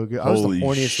smells so good. I was Holy the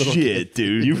horniest little kid. shit,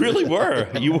 dude. You really were.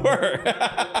 You were.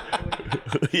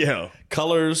 Yeah.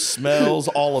 Colors, smells,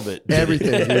 all of it.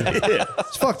 Everything, dude.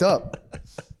 It's fucked up.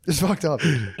 It's fucked up.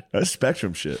 Dude. That's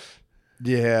Spectrum shit.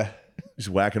 Yeah. Just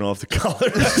whacking off the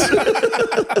collars.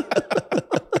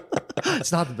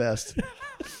 It's not the best.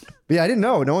 But yeah, I didn't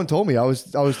know. No one told me. I was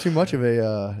too much of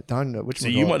a Don. So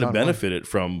you might have benefited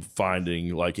from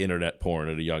finding like internet porn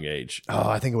at a young age. Oh,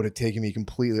 I think it would have taken me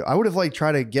completely. I would have like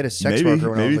tried to get a sex worker.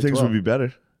 When I was, like, things 12. would be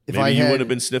better. If Maybe I you had, would have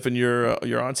been sniffing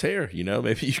your aunt's hair. You know,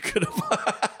 maybe you could have.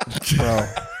 bro,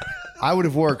 I would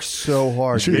have worked so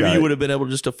hard. Maybe you would have been able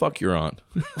just to fuck your aunt.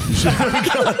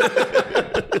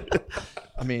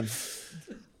 I mean,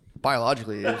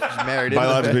 biologically, she's married.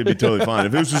 Biologically, it'd be totally fine.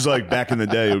 If it was just like back in the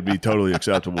day, it would be totally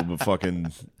acceptable. But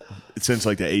fucking, since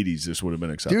like the 80s, this would have been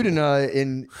acceptable. Dude,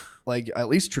 in like at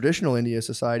least traditional India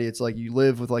society, it's like you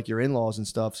live with like your in-laws and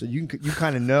stuff, so you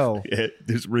kind of know. Yeah,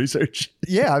 there's research.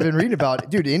 Yeah, I've been reading about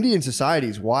it. Dude, Indian society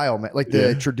is wild, man. Like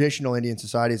the traditional Indian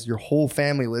societies, your whole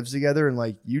family lives together, and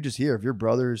like you just hear if your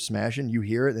brother is smashing, you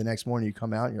hear it. The next morning you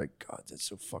come out and you're like, God, that's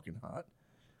so fucking hot.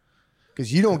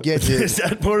 Because you don't get to. Is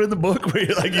that part of the book where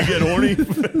you're like you get horny?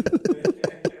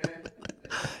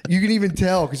 You can even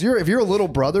tell because if you're a little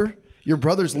brother, your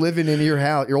brother's living in your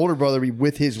house. Your older brother be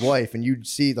with his wife, and you'd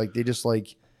see like they just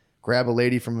like grab a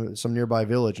lady from some nearby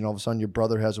village, and all of a sudden your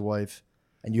brother has a wife,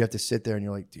 and you have to sit there and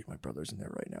you're like, dude, my brother's in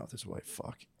there right now with his wife.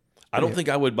 Fuck. I don't think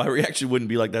I would. My reaction wouldn't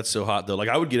be like that's so hot though. Like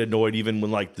I would get annoyed even when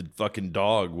like the fucking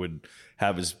dog would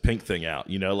have his pink thing out.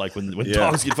 You know, like when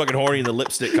dogs get fucking horny and the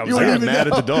lipstick comes out. You're mad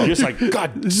at the dog. You're just like,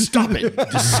 God, stop it!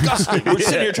 Disgusting. We're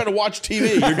sitting here trying to watch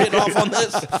TV. You're getting off on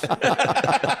this.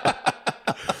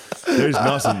 There's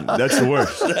nothing. That's the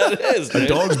worst. That is. Dude. A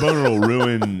dog's boner will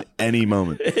ruin any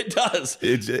moment. It does.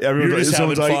 Everyone's You're just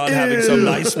having like, fun, having some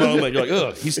nice moment. You're like,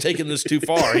 ugh, he's taking this too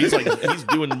far. He's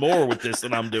doing more with this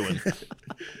than I'm doing.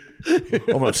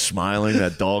 Almost smiling.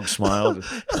 That dog smiled.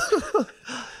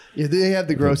 Yeah, they have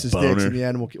the grossest dicks boner. in the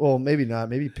animal. Well, maybe not.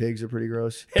 Maybe pigs are pretty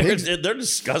gross. They're Pigs,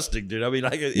 disgusting, dude. I mean,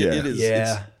 it is.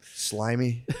 yeah,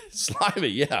 slimy. It's slimy.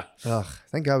 Yeah. Ugh,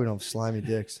 thank God we don't have slimy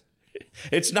dicks.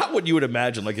 It's not what you would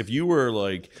imagine. Like if you were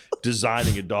like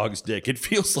designing a dog's dick, it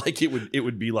feels like it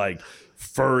would be like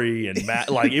furry and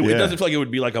like it doesn't feel like it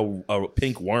would be like a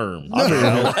pink worm. You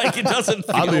know? Like it doesn't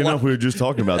feel Oddly like, enough, we were just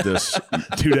talking about this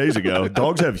 2 days ago.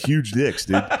 Dogs have huge dicks,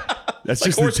 dude. That's like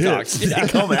just the horse tip. cocks. Yeah. They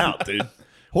come out, dude.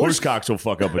 Horse cocks will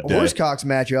fuck up a day. Horse cocks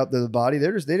match up to the body.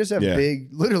 They just have Yeah. big,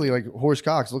 literally like horse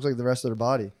cocks. It looks like the rest of their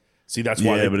body. See, that's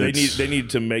why Yeah, but they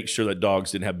need to make sure that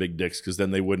dogs didn't have big dicks because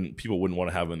then people wouldn't want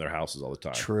to have them in their houses all the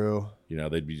time. True. You know,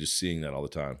 they'd be just seeing that all the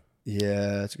time.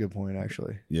 Yeah, that's a good point.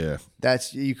 Actually, Yeah.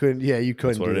 you couldn't. Yeah, you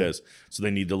couldn't. That's what do it is. So they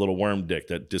need the little worm dick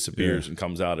that disappears and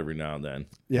comes out every now and then.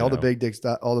 Yeah, all the big dicks.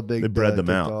 All the big. They bred them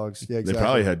dick out. Dogs. Yeah, exactly. They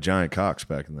probably had giant cocks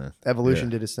back in then. Evolution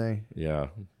did its thing. Yeah,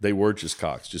 they were just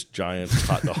cocks, just giant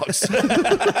hot dogs.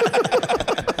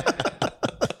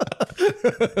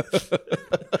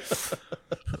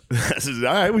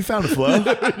 All right, we found a flow.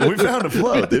 We found a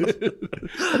flow, dude.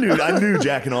 I knew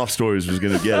jacking off stories was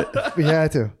gonna get it. We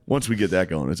had to. Once we get that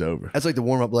going, it's over. That's like the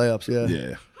warm up layups. Yeah.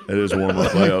 Yeah, it is warm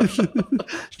up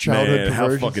layups. Childhood Man, how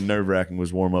perversions. fucking nerve wracking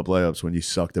was warm up layups when you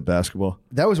sucked at basketball?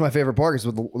 That was my favorite part because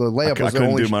the layup I was the couldn't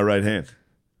only. do my right hand.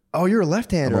 Oh, you're a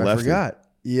left-hander. I'm a I lefty. forgot.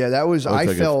 Yeah, that was. I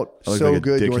look felt like so a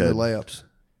good doing the dickhead. layups.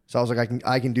 So I was like,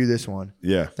 I can do this one.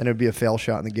 Yeah, Then it would be a fail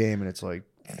shot in the game, and it's like,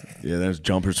 yeah. There's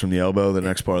jumpers from the elbow. The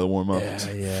next part of the warm up.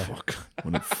 yeah. Fuck.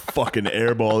 When I fucking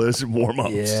airball this in warm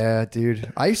ups. Yeah,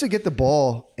 dude. I used to get the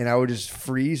ball and I would just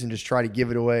freeze and just try to give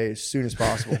it away as soon as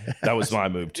possible. That was my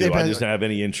move too. I just didn't have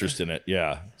any interest in it.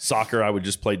 Yeah, soccer. I would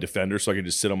just play defender, so I could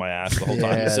just sit on my ass the whole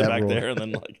time Yeah, and sit that back rule. there. And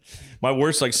then like my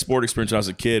worst like sport experience when I was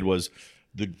a kid was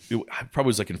I probably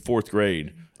was like in 4th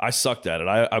grade. I sucked at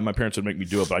it. My parents would make me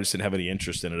do it, but I just didn't have any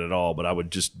interest in it at all. But I would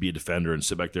just be a defender and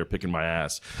sit back there picking my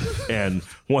ass. And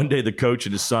one day the coach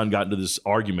and his son got into this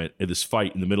argument, this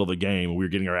fight in the middle of the game. And we were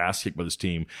getting our ass kicked by this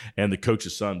team. And the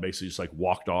coach's son basically just like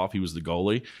walked off. He was the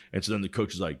goalie. And so then the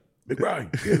coach is like,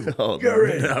 McBride, you're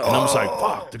in. And I'm just like,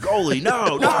 fuck, the goalie,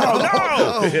 no.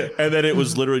 And then it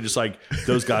was literally just like,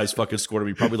 those guys fucking scored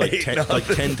me probably like 10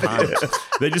 times.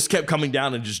 They just kept coming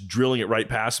down and just drilling it right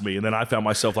past me. And then I found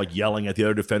myself like yelling at the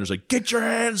other defenders, like, get your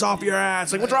hands off your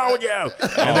ass. Like, what's wrong with you?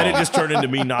 And then it just turned into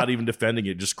me not even defending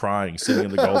it, just crying, sitting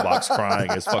in the goal box crying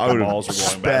as I fucking would balls have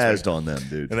were going past me. spazzed on them,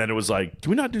 dude. And then it was like,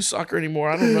 can we not do soccer anymore?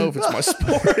 I don't know if it's my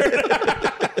sport.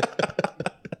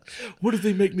 What if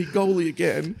they make me goalie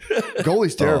again?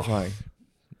 Goalie's terrifying.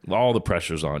 All the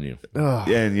pressure's on you. Ugh.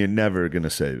 Yeah, and you're never gonna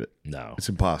save it. No. It's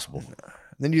impossible.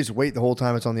 Then you just wait the whole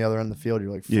time it's on the other end of the field.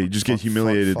 You're like, Yeah, you just get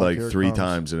humiliated fuck, like here it 3 comes.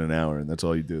 times in an hour, and that's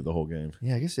all you do the whole game.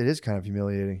 Yeah, I guess it is kind of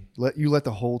humiliating. You let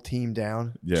the whole team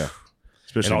down. Yeah, And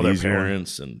especially all their easy one.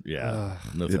 parents and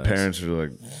no The thanks. parents are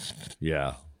like,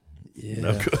 Yeah.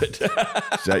 No good.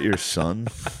 Is that your son?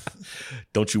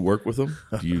 Don't you work with him?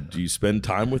 Do you spend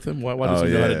time with him? Why does he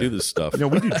know how to do this stuff?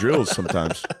 We do drills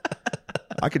sometimes.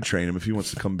 I could train him if he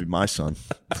wants to come be my son.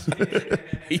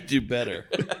 He'd do better.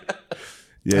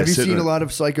 Yeah, have you seen a lot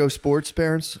of psycho sports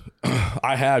parents?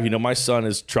 I have. my son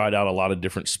has tried out a lot of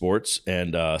different sports,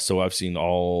 and so I've seen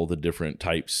all the different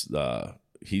types.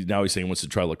 He's saying he wants to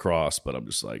try lacrosse, but I'm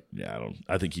just like,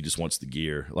 I think he just wants the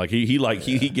gear. Like he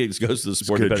goes to the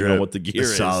sport depending on what the gear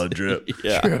is. Solid drip.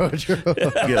 Yeah. True.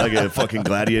 Get like a fucking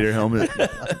gladiator helmet.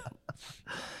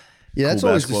 Yeah, that's Cool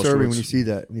always basketball disturbing shorts. when you see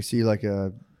that. When you see like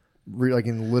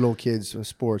in little kids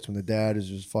sports when the dad is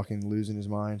just fucking losing his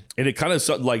mind. And it kind of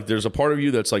like there's a part of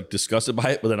you that's like disgusted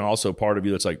by it, but then also a part of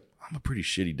you that's like, I'm a pretty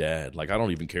shitty dad. Like I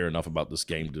don't even care enough about this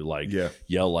game to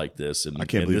yell like this. And I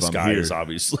can't believe this I'm guy here. is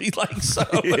obviously like so.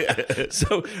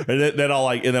 So and then I'm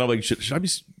like, should I be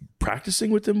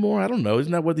practicing with him more? I don't know.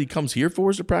 Isn't that what he comes here for?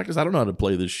 Is to practice? I don't know how to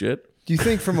play this shit. Do you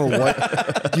think from a wife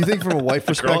Cross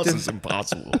perspective? is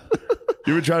impossible.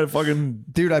 You ever try to fucking?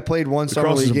 Dude, I played one summer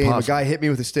cross is league game. A impossible. guy hit me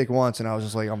with a stick once, and I was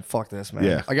just like, "I'm fuck this, man."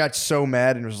 Yeah. I got so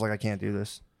mad and was like, "I can't do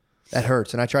this. That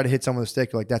hurts." And I tried to hit someone with a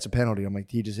stick. Like that's a penalty. I'm like,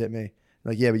 he just hit me.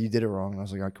 Like, yeah, but you did it wrong. And I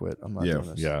was like, I quit. I'm not doing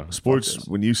this. Yeah. Sports.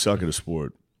 When you suck at a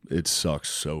sport, it sucks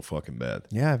so fucking bad.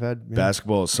 Yeah, I've had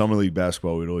Basketball, summer league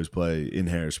basketball, we'd always play in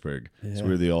Harrisburg. So we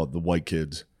were the white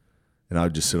kids, and I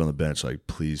would just sit on the bench like,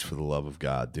 please, for the love of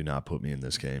God, do not put me in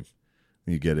this game.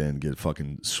 And you get in, get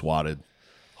fucking swatted.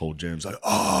 Whole gym's like,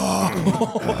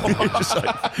 oh, you're just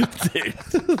like,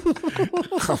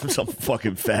 dude, I'm some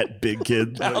fucking fat big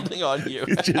kid. Pounding on you.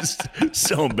 It's just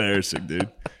so embarrassing, dude.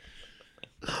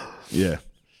 Yeah.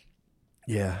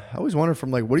 Yeah, I always wonder from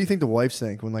like, what do you think the wives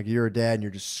think when like you're a dad and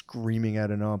you're just screaming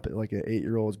at an ump at like an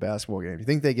 8-year-old's basketball game? Do you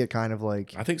think they get kind of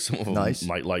like? I think some of them Nice.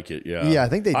 might like it. Yeah. Yeah, I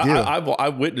think they do.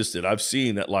 I've witnessed it. I've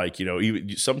seen that, like,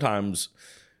 even sometimes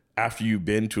after you've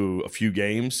been to a few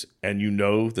games and you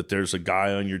know that there's a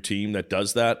guy on your team that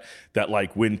does that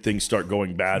like when things start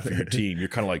going bad for your team, you're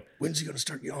kind of like, when's he going to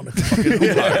start yelling at the fucking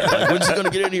umpire? Like, when's he going to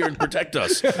get in here and protect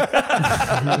us?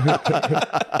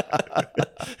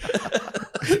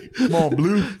 Come on,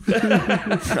 Blue.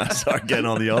 I start getting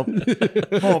on the ump.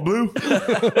 Come on, Blue.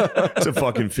 It's a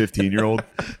fucking 15-year-old.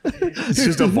 It's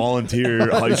just a volunteer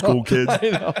high school kid. I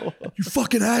know. You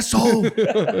fucking asshole.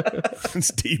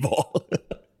 It's D-ball.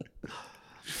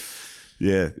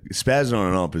 Yeah, spazzing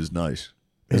on an ump is nice.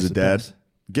 As It's a the dad, best.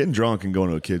 getting drunk and going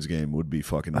to a kid's game would be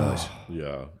fucking nice.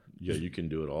 Yeah. Yeah, you can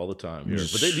do it all the time here.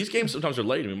 But these games sometimes are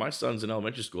late. I mean, my son's in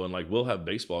elementary school, and like we'll have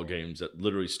baseball games that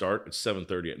literally start at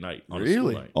 7:30 at night on a school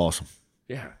Really? night. Awesome.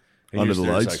 Yeah. And Under you're the just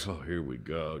there, lights? It's like, oh, here we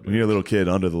go. Dude. When you're a little kid,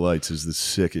 under the lights is the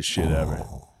sickest shit ever.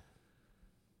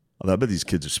 I bet these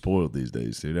kids are spoiled these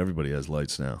days, dude. Everybody has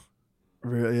lights now.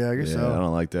 Really? Yeah, I guess Yeah, so. I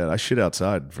don't like that. I shit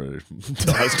outside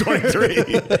until I was 23.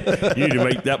 You need to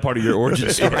make that part of your origin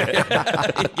story.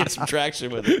 Get some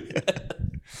traction with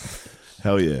it.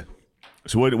 Hell yeah.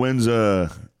 So when's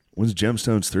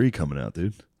Gemstones 3 coming out,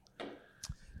 dude?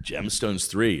 Gemstones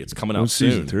 3. It's coming out When's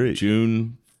soon. season 3?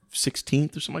 June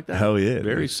 16th or something like that. Hell yeah,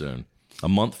 Very dude. soon. A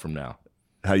month from now.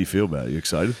 How you feel about it? You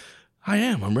excited? I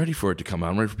am. I'm ready for it to come out.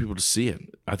 I'm ready for people to see it.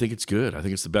 I think it's good. I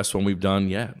think it's the best one we've done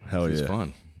yet. Hell It's yeah.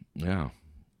 fun. Yeah.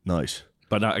 Nice.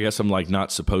 But I guess I'm like not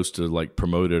supposed to like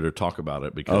promote it or talk about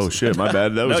it because Oh shit, my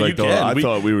bad. That was No, like you can. I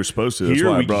thought we were supposed to. That's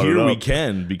why I brought it up. we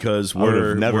can because I would have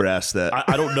we're never asked that.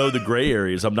 I don't know the gray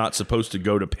areas. I'm not supposed to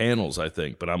go to panels, I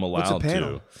think, but I'm allowed What's a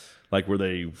panel? to. Like where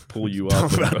they pull you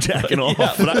up About jacking off.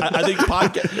 Yeah, but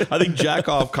I think jack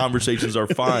off conversations are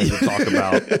fine to talk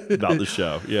about the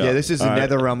show. Yeah. Yeah, this is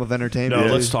another realm of entertainment.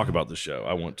 no, let's talk about the show.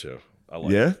 I want to. I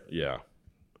like Yeah? it. Yeah.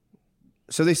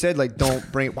 So they said like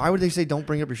don't bring. Why would they say don't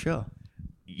bring up your show?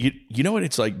 You know what?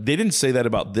 It's like they didn't say that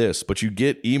about this, but you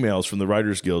get emails from the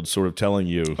Writers Guild sort of telling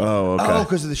you. Oh, okay. Oh,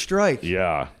 because of the strike.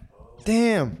 Yeah.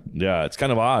 Damn. Yeah. It's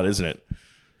kind of odd, isn't it?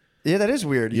 Yeah, that is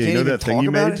weird. yeah, can't you know even that thing talk you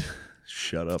about made? it?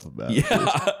 Shut up about it.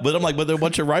 Yeah, but I'm like, but a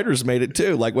bunch of writers made it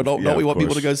too. Like, don't Yeah, we of want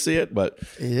people to course. go see it? But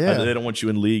Yeah. they don't want you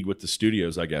in league with the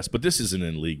studios, I guess. But this isn't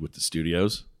in league with the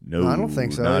studios. No, I don't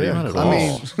think so. Not Yeah. even I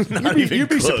mean, close. you'd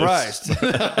be close. surprised.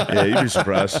 Yeah, you'd be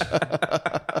surprised.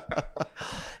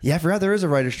 Yeah, I forgot there is a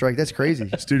writer's strike. That's crazy.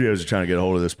 Studios are trying to get a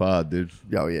hold of this pod, dude.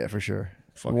 Oh yeah, for sure.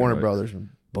 Fucking Warner right. Brothers.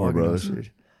 Warner Brothers.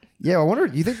 Dude. Yeah, I wonder.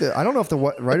 You think that? I don't know if the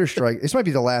writer's strike. This might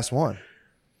be the last one.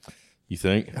 You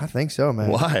think? I think so,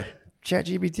 man. Why? Chat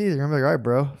GPT. They're gonna be like, all right,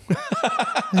 bro.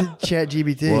 Chat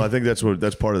GPT. Well, I think that's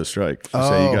part of the strike. To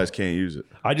say you guys can't use it.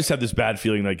 I just have this bad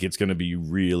feeling like it's going to be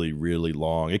really, really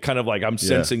long. It kind of like I'm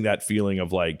sensing that feeling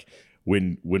of like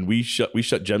when we shut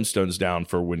Gemstones down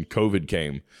for when COVID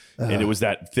came, and it was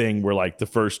that thing where like the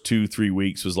first 2-3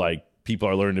 weeks was like people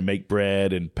are learning to make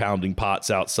bread and pounding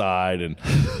pots outside, and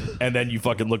then you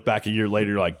fucking look back a year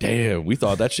later, you're like, damn, we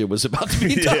thought that shit was about to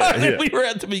be done. Yeah. We were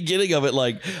at the beginning of it.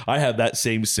 Like, I have that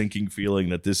same sinking feeling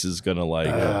that this is gonna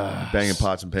banging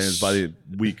pots and pans by the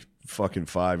week fucking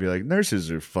 5. You're like,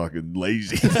 nurses are fucking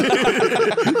lazy.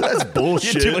 That's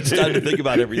bullshit. you have too much time to think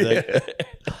about everything.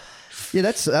 Yeah,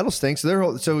 that'll stink.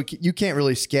 So you can't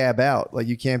really scab out. Like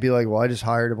you can't be like, well, I just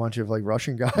hired a bunch of like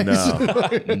Russian guys.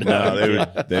 No,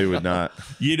 they would not.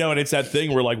 You know, and it's that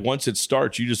thing where like once it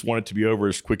starts, you just want it to be over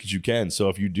as quick as you can. So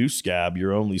if you do scab,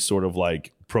 you're only sort of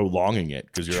like prolonging it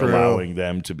because you're allowing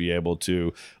them to be able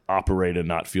to operate and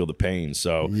not feel the pain.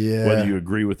 So whether you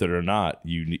agree with it or not,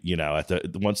 you know,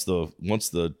 once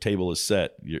the table is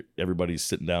set, everybody's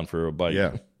sitting down for a bite.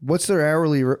 Yeah. What's their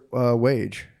hourly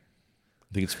wage?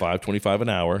 I think it's $5.25 an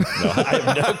hour. No, I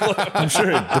have no clue. I'm sure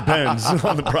it depends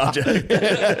on the project.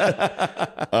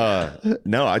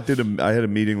 No, I had a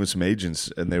meeting with some agents,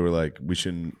 and they were like, we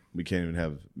can't even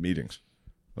have meetings.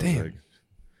 I was like, you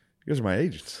guys are my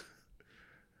agents.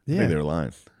 I think they were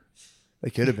lying. They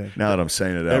could have been. Now that I'm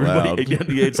saying it out loud.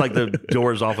 It's like the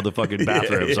doors off of the fucking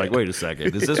bathroom. It's like, wait a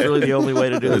second. Is this really the only way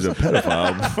to do There's this? a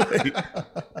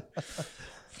pedophile.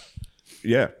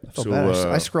 Yeah. I felt bad.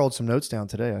 I scrolled some notes down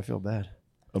today. I feel bad.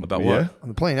 About yeah? what? On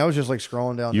the plane, I was just like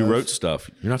scrolling down. You notes. wrote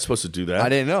stuff. You're not supposed to do that. I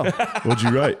didn't know. What'd you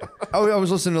write? I was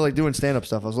listening to like doing stand up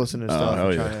stuff. I was listening to stuff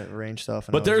and trying to arrange stuff.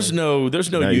 And But there's no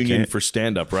union can't. for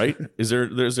stand up, right? Is there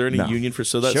any union for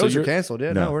shows are canceled.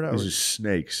 Yeah, no, we're not. These are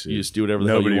snakes. You just do whatever the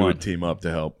hell Nobody you want. would team up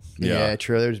to help. Yeah,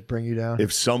 true. They just bring you down.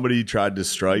 If somebody tried to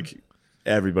strike,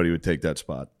 everybody would take that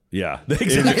spot. Yeah,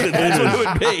 exactly. That's what it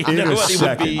would be. Nobody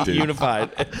would be dude. unified.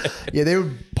 Yeah, they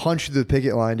would punch the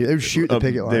picket line, dude. They would shoot the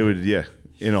picket line. They would,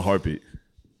 in a heartbeat.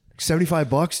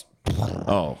 $75.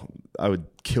 Oh, I would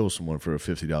kill someone for a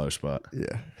 $50 spot.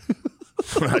 Yeah.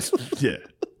 Yeah.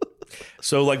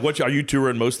 So, like, are you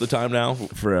touring most of the time now?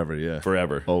 Forever, yeah.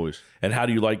 Forever. Always. And how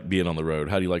do you like being on the road?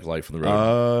 How do you like life on the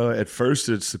road? At first,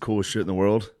 it's the coolest shit in the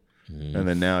world. And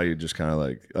then now you're just kind of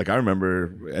like I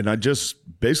remember, and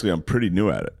I'm pretty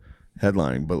new at it,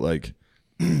 headlining, but like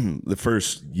the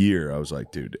first year I was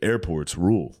like, dude, airports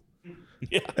rule.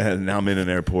 Yeah. And now I'm in an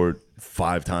airport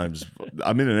 5 times.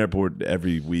 I'm in an airport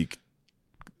every week.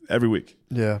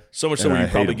 Yeah. So much so And where I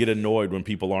you probably hate get annoyed when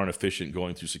people aren't efficient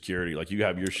going through security. Like you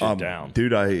have your shit down.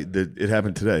 Dude, it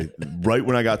happened today. Right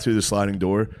when I got through the sliding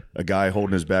door, a guy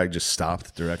holding his bag just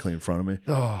stopped directly in front of me.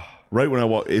 Oh. Right when I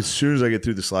walk, as soon as I get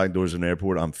through the sliding doors in an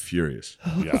airport, I'm furious.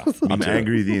 Yeah. I'm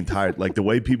angry the entire, like the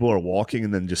way people are walking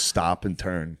and then just stop and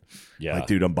turn. Yeah. Like,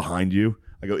 dude, I'm behind you.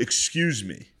 I go, excuse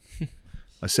me.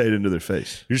 I say it into their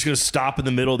face. You're just going to stop in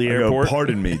the middle of the I airport? go,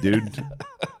 pardon me, dude.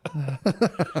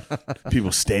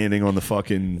 People standing on the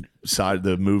fucking side,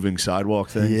 the moving sidewalk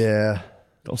thing. Yeah.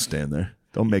 Don't stand there.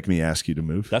 Don't make me ask you to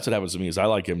move. That's what happens to me is I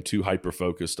like him too hyper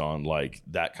focused on like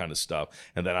that kind of stuff.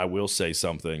 And then I will say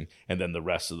something. And then the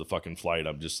rest of the fucking flight,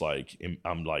 I'm just like,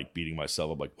 I'm like beating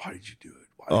myself. I'm like, why did you do it?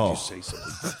 Why did you say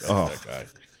something like that guy?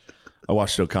 I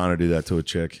watched O'Connor do that to a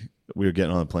chick. We were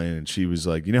getting on the plane and she was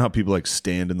like, you know how people like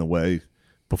stand in the way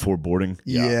before boarding?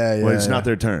 Yeah. Well, it's not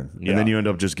their turn. Yeah. And then you end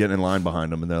up just getting in line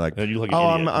behind them and they're like, And you look like oh,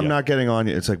 an idiot. I'm not getting on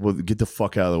you. It's like, well, get the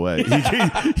fuck out of the way.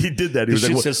 He did that. He was This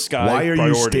like, shit says sky why are you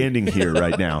priority. standing here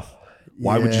right now?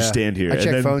 Why would you Yeah. stand here? I And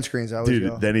check then, phone screens. I always dude,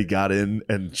 go. then he got in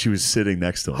and she was sitting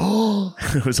next to him.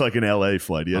 It was like an LA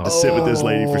flight. He had to sit with this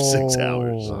lady for 6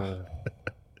 hours.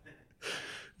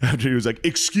 After he was like,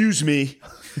 excuse me.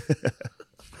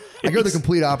 I go the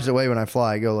complete opposite way when I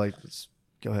fly. I go like,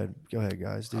 go ahead,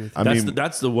 guys, dude.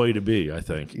 That's the way to be, I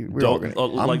think. We're all Don't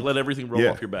gonna- like let everything roll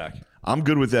Yeah. off your back. I'm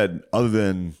good with that other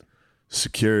than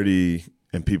security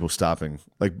and people stopping.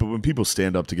 Like, but when people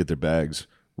stand up to get their bags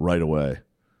right away,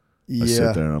 I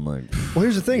sit there and I'm like, Well,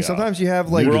 here's the thing. Sometimes you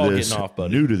have like We're new all to this, getting off,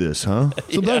 buddy. new to this, huh?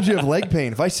 sometimes you have leg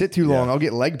pain. If I sit too long, I'll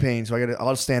get leg pain. So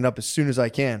I'll stand up as soon as I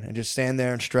can and just stand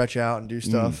there and stretch out and do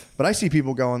stuff. But I see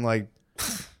people going like,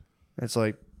 it's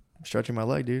like I'm stretching my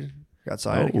leg, dude. Got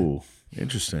sciatica. Oh,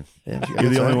 interesting. Yeah,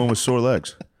 You're the only one with sore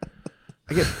legs.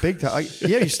 I get big time.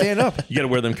 Yeah, you stand up. You got to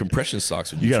wear them compression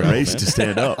socks when you You got to travel, race man. to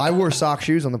stand up. I wore sock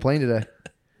shoes on the plane today.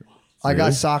 I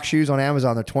got sock shoes on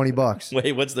Amazon. They're $20.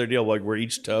 Wait, what's their deal? Like where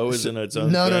each toe is in its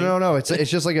own No. thing? It's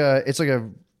just like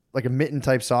a mitten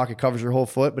type sock. It covers your whole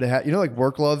foot, but it like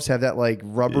work gloves have that like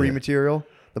rubbery material.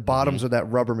 The bottoms are that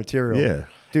rubber material. Yeah.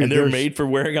 Dude, And they're there's- made for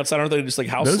wearing outside, aren't they? Just like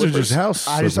house Those slippers. are just house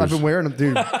I've slippers. been wearing them,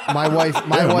 dude. My wife,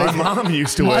 my mom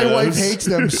used to wear My wife those. hates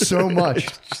them so much.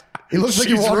 It looks like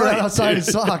you're She's walking right, around outside in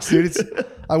dude. socks, dude.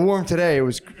 I wore them today. It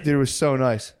was so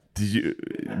nice. Did you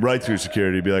right through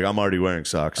security be like, I'm already wearing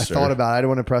socks? I thought about it. I didn't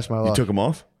want to press my luck. You took them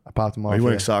off? I popped them off. Are you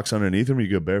wearing yeah. socks underneath them or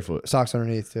you go barefoot? Socks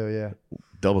underneath too, yeah.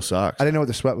 Double socks. I didn't know what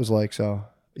the sweat was like, so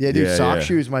yeah, dude. Yeah, sock yeah.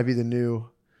 shoes might be the new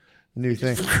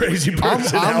thing. Crazy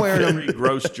person. I'm wearing them. Very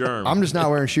gross germ. I'm just not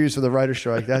wearing shoes for the writer's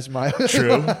strike. That's my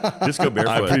True. Just go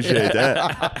barefoot. I appreciate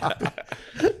that.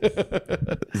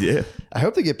 Yeah. I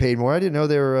hope they get paid more. I didn't know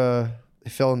they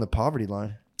fell in the poverty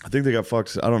line. I think they got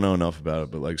fucked. I don't know enough about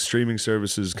it, but like streaming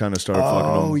services kind of started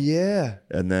fucking them. Oh yeah,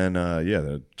 And then,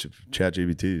 the chat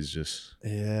GBT is just.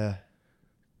 yeah.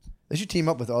 They should team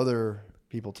up with other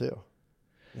people too.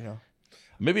 You know.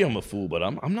 Maybe I'm a fool, but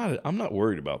I'm not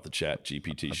worried about the chat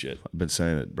GPT shit. I've been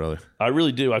saying it, brother. I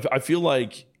really do. I feel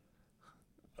like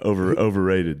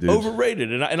Overrated, dude.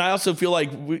 overrated, and I also feel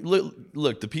like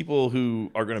look, the people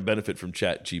who are going to benefit from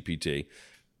chat GPT,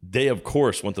 they of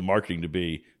course want the marketing to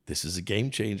be, this is a game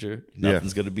changer.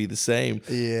 Nothing's going to be the same.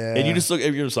 Yeah. And you just look,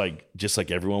 you're just like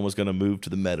everyone was going to move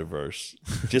to the metaverse.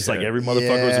 Just like every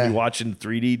motherfucker was going to be watching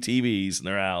 3D TVs in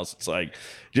their house. It's like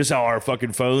just how our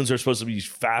fucking phones are supposed to be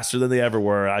faster than they ever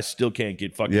were. I still can't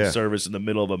get fucking service in the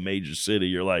middle of a major city.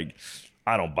 You're like,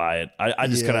 I don't buy it. I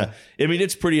just kind of, I mean,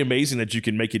 it's pretty amazing that you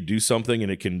can make it do something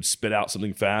and it can spit out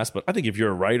something fast. But I think if you're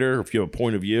a writer, if you have a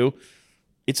point of view,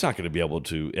 it's not going to be able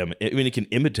to, I mean, it can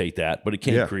imitate that, but it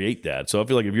can't create that. So I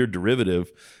feel like if you're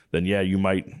derivative, then yeah, you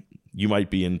might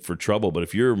be in for trouble. But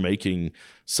if you're making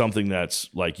something that's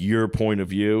like your point of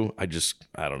view, I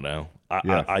don't know.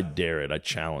 I dare it. I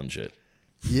challenge it.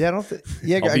 Yeah, I don't think.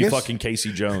 Yeah, I'll I be guess, fucking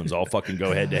Casey Jones. I'll fucking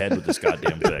go head to head with this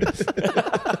goddamn thing.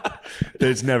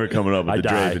 It's never coming up with I the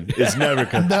died. Draven. It's never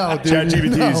coming. No, dude,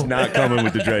 ChatGPT is no. not coming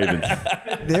with the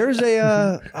Draven. There's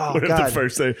a oh What if god. the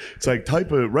first thing? It's like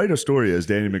write a story as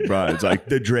Danny McBride. It's like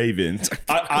the Draven. It's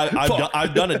like,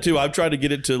 I've done it too. I've tried to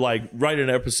get it to like write an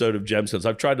episode of Gemstones.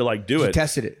 I've tried to like do You it.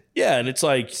 tested it. Yeah, and it's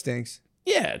like, Stinks.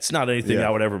 yeah, it's not anything Yeah.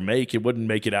 I would ever make. It wouldn't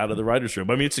make it out of the writer's room.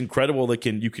 I mean, it's incredible that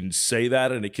you can say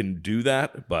that and it can do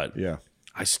that, but yeah.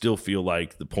 I still feel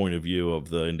like the point of view of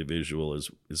the individual is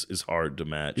hard to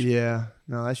match. Yeah,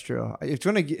 no, that's true.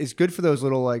 It's good for those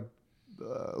little like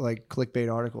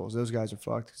clickbait articles. Those guys are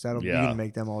fucked because you can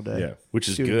make them all day. Yeah. Which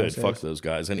is See what good. it says. Fuck those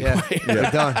guys anyway. Yeah,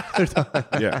 they're done. They're done.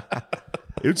 Yeah.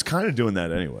 It's kind of doing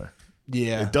that anyway.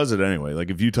 Yeah, It does it anyway. Like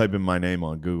if you type in my name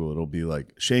on Google, it'll be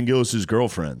like Shane Gillis's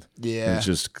girlfriend. Yeah. And it's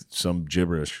just some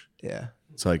gibberish. yeah.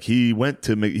 It's like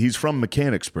he's from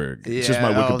Mechanicsburg. It's just my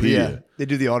Yeah, oh, Wikipedia. yeah. They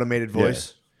do the automated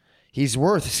voice. He's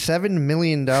worth $7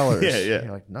 million. Yeah.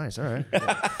 You're like, nice, all right.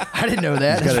 I didn't know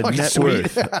that. He's got a That's net fucking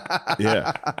sweet. worth.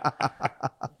 Yeah.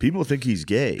 People think he's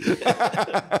gay.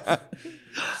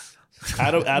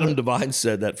 Adam Devine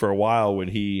said that for a while when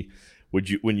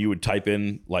you would type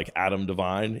in like Adam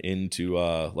Devine into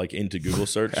Google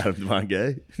search. Adam Devine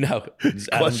gay? No, does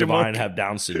Adam Question Devine mark? have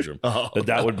Down syndrome? Oh.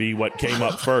 That would be what came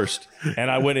up first. And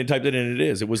I went and typed it in, and it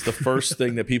is. It was the first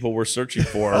thing that people were searching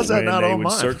for How's that when not they on would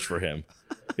mine? search for him.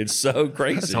 It's so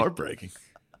crazy. That's heartbreaking.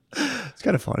 It's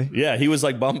kind of funny. Yeah, he was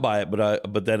like bummed by it,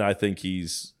 but then I think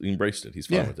he's embraced it. He's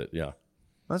fine Yeah. with it. Yeah.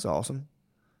 That's awesome.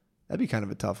 That'd be kind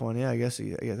of a tough one. Yeah, I guess I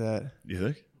get that. You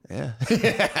think? Yeah. You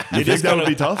think that would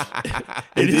be tough?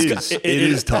 It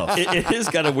is tough. It is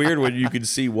kind of weird when you can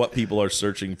see what people are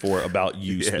searching for about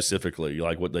you specifically,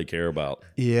 like what they care about.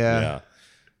 Yeah.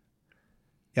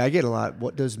 Yeah, I get a lot.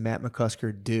 What does Matt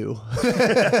McCusker do?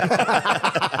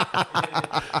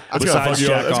 That's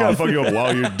gotta fuck you up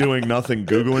while you're doing nothing,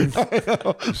 Googling.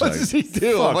 What does he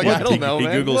do? I'm like, what I don't he- know, he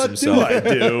man. Googles What himself. I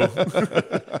do.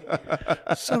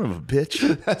 Son of a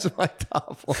bitch. That's my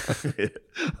top one.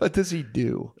 What does he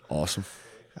do? Awesome.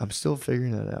 I'm still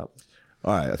figuring that out.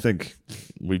 All right, I think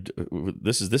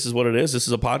This is what it is. This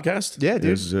is a podcast. Yeah, dude.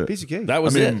 This is it. Piece of cake. That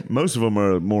was it. most of them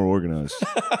are more organized.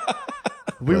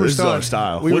 we were this is our stunned.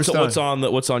 style. We were What's stunned.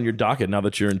 what's on your docket now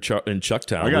that you're in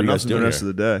Chucktown? I What got are you guys nothing the doing rest here?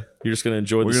 of the day. You're just gonna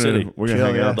enjoy We're the gonna city. we're gonna Chill,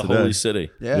 hang yeah. out The today. holy city.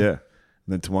 Yeah. Yeah. And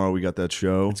then tomorrow we got that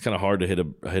show. It's kind of hard to hit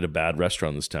a bad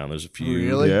restaurant in this town. There's a few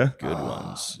Really? Yeah. good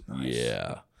ones.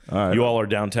 Yeah. All right. You all are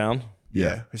downtown?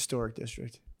 Yeah. Historic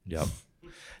district. Yep.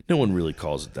 No one really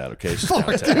calls it that, okay? It's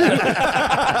just downtown.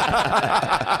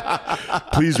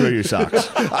 Please wear your socks.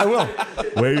 I will.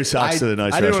 Wear your socks to the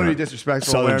nice I didn't restaurant. want to be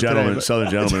disrespectful. and wear Southern them today, gentlemen. Southern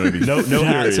gentlemen would be No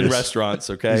hats in furious. restaurants,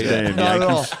 okay? Damn, but- Not at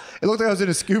all. Yankees. It looked like I was in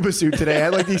a scuba suit today. I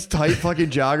had like these tight fucking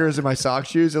joggers and my sock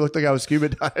shoes. It looked like I was scuba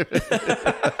diving.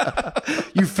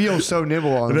 You feel so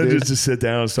nimble on And them, then dude. just to sit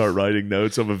down and start writing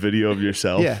notes of a video of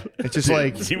yourself. Yeah. It's just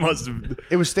like, you must have.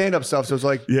 it was stand-up stuff. So it's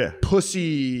like, Yeah.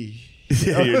 pussy.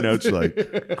 Yeah, your notes are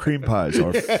like cream pies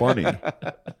are funny.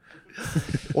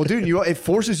 Well, dude, it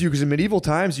forces you because in medieval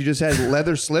times you just had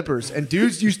leather slippers, and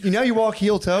dudes, you know, you walk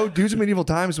heel toe. Dudes in medieval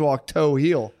times walk toe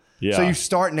heel. Yeah. So you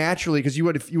start naturally because you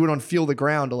would unfeel the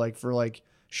ground to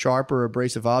sharp or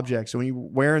abrasive objects. So when you're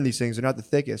wearing these things, they're not the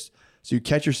thickest. So you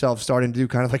catch yourself starting to do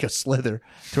kind of like a slither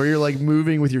to where you're like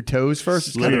moving with your toes first.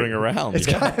 It's Slithering around. It's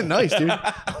kind of nice, dude.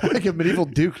 Like a medieval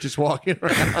duke just walking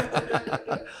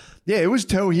around. Yeah, it was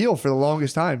toe heel for the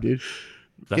longest time, dude.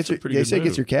 That's a pretty they good say move.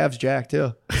 gets your calves jacked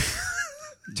too.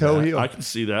 Toe heel. I can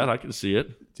see that. I can see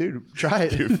it. Dude, try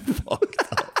it. Dude, fucked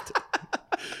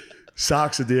up.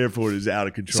 Socks at the airport is out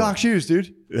of control. Sock shoes,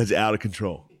 dude. That's out of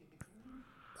control.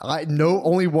 I know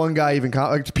only one guy even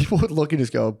like people would look and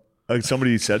just go. Like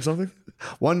somebody said something?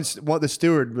 One the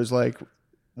steward was like,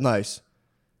 nice.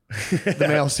 The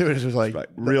male steward was like, Right.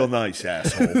 Real nice,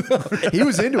 asshole. he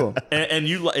was into him. And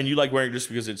you like wearing it just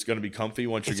because it's going to be comfy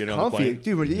once you're getting on the Comfy,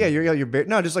 plane? dude. Yeah, you're bare.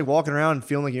 No, just like walking around and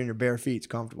feeling like you're in your bare feet. It's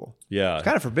comfortable. Yeah. It's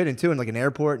kind of forbidden too in like an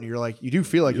airport, and you're like, you do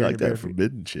feel like You you're like in your bare that feet.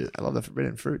 forbidden shit. I love that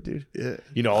forbidden fruit, dude. Yeah.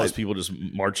 You know, all these people just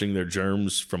marching their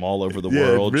germs from all over the Yeah,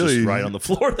 world really. just right on the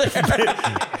floor there.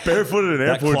 Barefooted in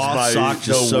That airports cloth by sock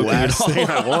just the soaking it last all thing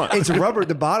I want. It's rubber.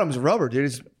 The bottom's rubber, dude.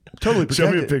 It's totally protected.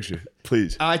 Show me a picture,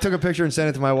 please. I took a picture and sent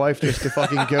it to my wife just to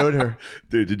fucking goad her.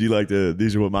 Dude, did you like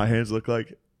these are what my hands look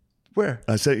like? Where?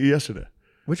 I sent you yesterday.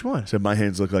 Which one? I said my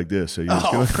hands look like this. So you just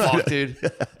Oh, gonna fuck, dude.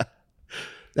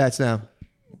 That's now.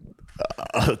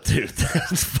 Oh, dude,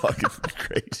 that's fucking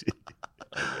crazy.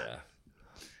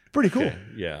 Pretty cool. Okay,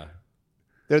 yeah.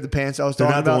 They're the pants I was They're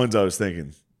talking not about. the ones I was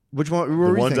thinking. Which one?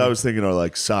 The ones I was thinking are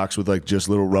like socks with like just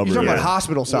little rubber. You're talking Yeah. about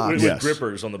hospital socks. With Yes.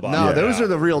 grippers on the bottom. No, Yeah. those are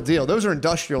the real deal. Those are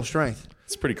industrial strength.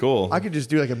 It's pretty cool. I could just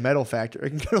do like a metal factory. I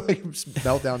can go like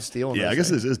melt down steel. Yeah, I guess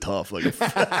this is tough. Like,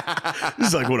 this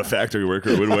is like what a factory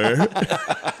worker would wear.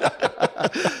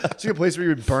 it's like a place where you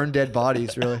would burn dead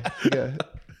bodies. Really? Yeah.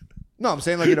 No, I'm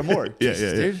saying like in a morgue. Yeah,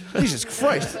 Jesus, yeah, yeah. dude. Jesus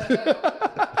Christ.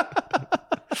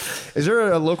 Is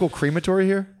there a local crematory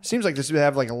here? Seems like this would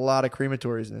have like a lot of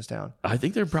crematories in this town. I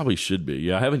think there probably should be.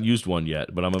 Yeah, I haven't used one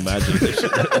yet, but I'm imagining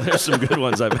there's some good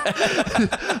ones I've had.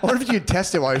 I wonder if you could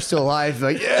test it while you're still alive.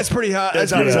 Like, yeah, it's pretty hot.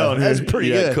 That's That's, what I'm telling you. that's pretty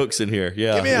Yeah, good. cooks in here.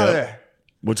 Yeah. Get me out of there.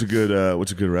 What's a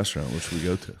good restaurant? What should we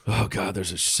go to? Oh God,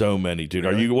 there's just so many, dude.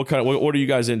 Are you what are you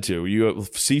guys into? Are you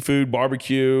seafood,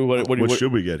 barbecue? What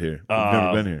should we get here? We've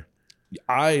never been here.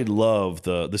 I love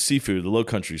the seafood, the low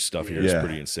country stuff here is Yeah.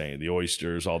 pretty insane. The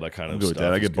oysters, all that kind I'm of good stuff. with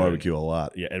that. I is get good. barbecue a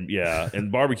lot. Yeah,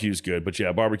 and barbecue's good, but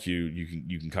yeah, barbecue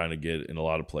you can kind of get in a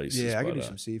lot of places. Yeah, I could but, do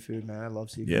some seafood, man. I love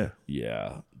seafood. Yeah.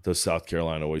 Yeah, the South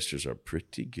Carolina oysters are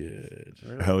pretty good.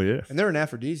 Hell yeah. And they're an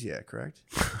aphrodisiac, correct?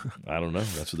 I don't know.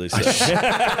 That's what they say.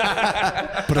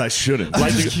 But I shouldn't.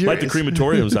 like the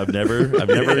crematoriums, I've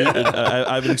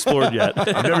haven't explored yet.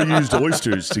 I've never used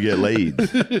oysters to get laid.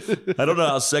 I don't know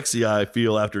how sexy I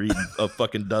feel after eating a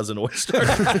fucking dozen oysters.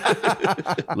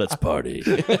 Let's party.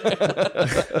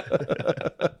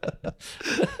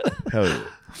 Hell yeah.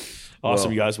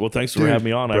 Awesome, you guys. Well, thanks for Dude, having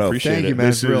me on. I bro, appreciate thank it. you, man.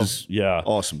 This Real. is Yeah.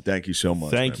 awesome. Thank you so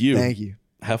much. Thank man. you. Thank you.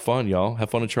 Have fun, y'all. Have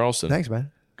fun in Charleston. Thanks,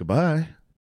 man. Goodbye.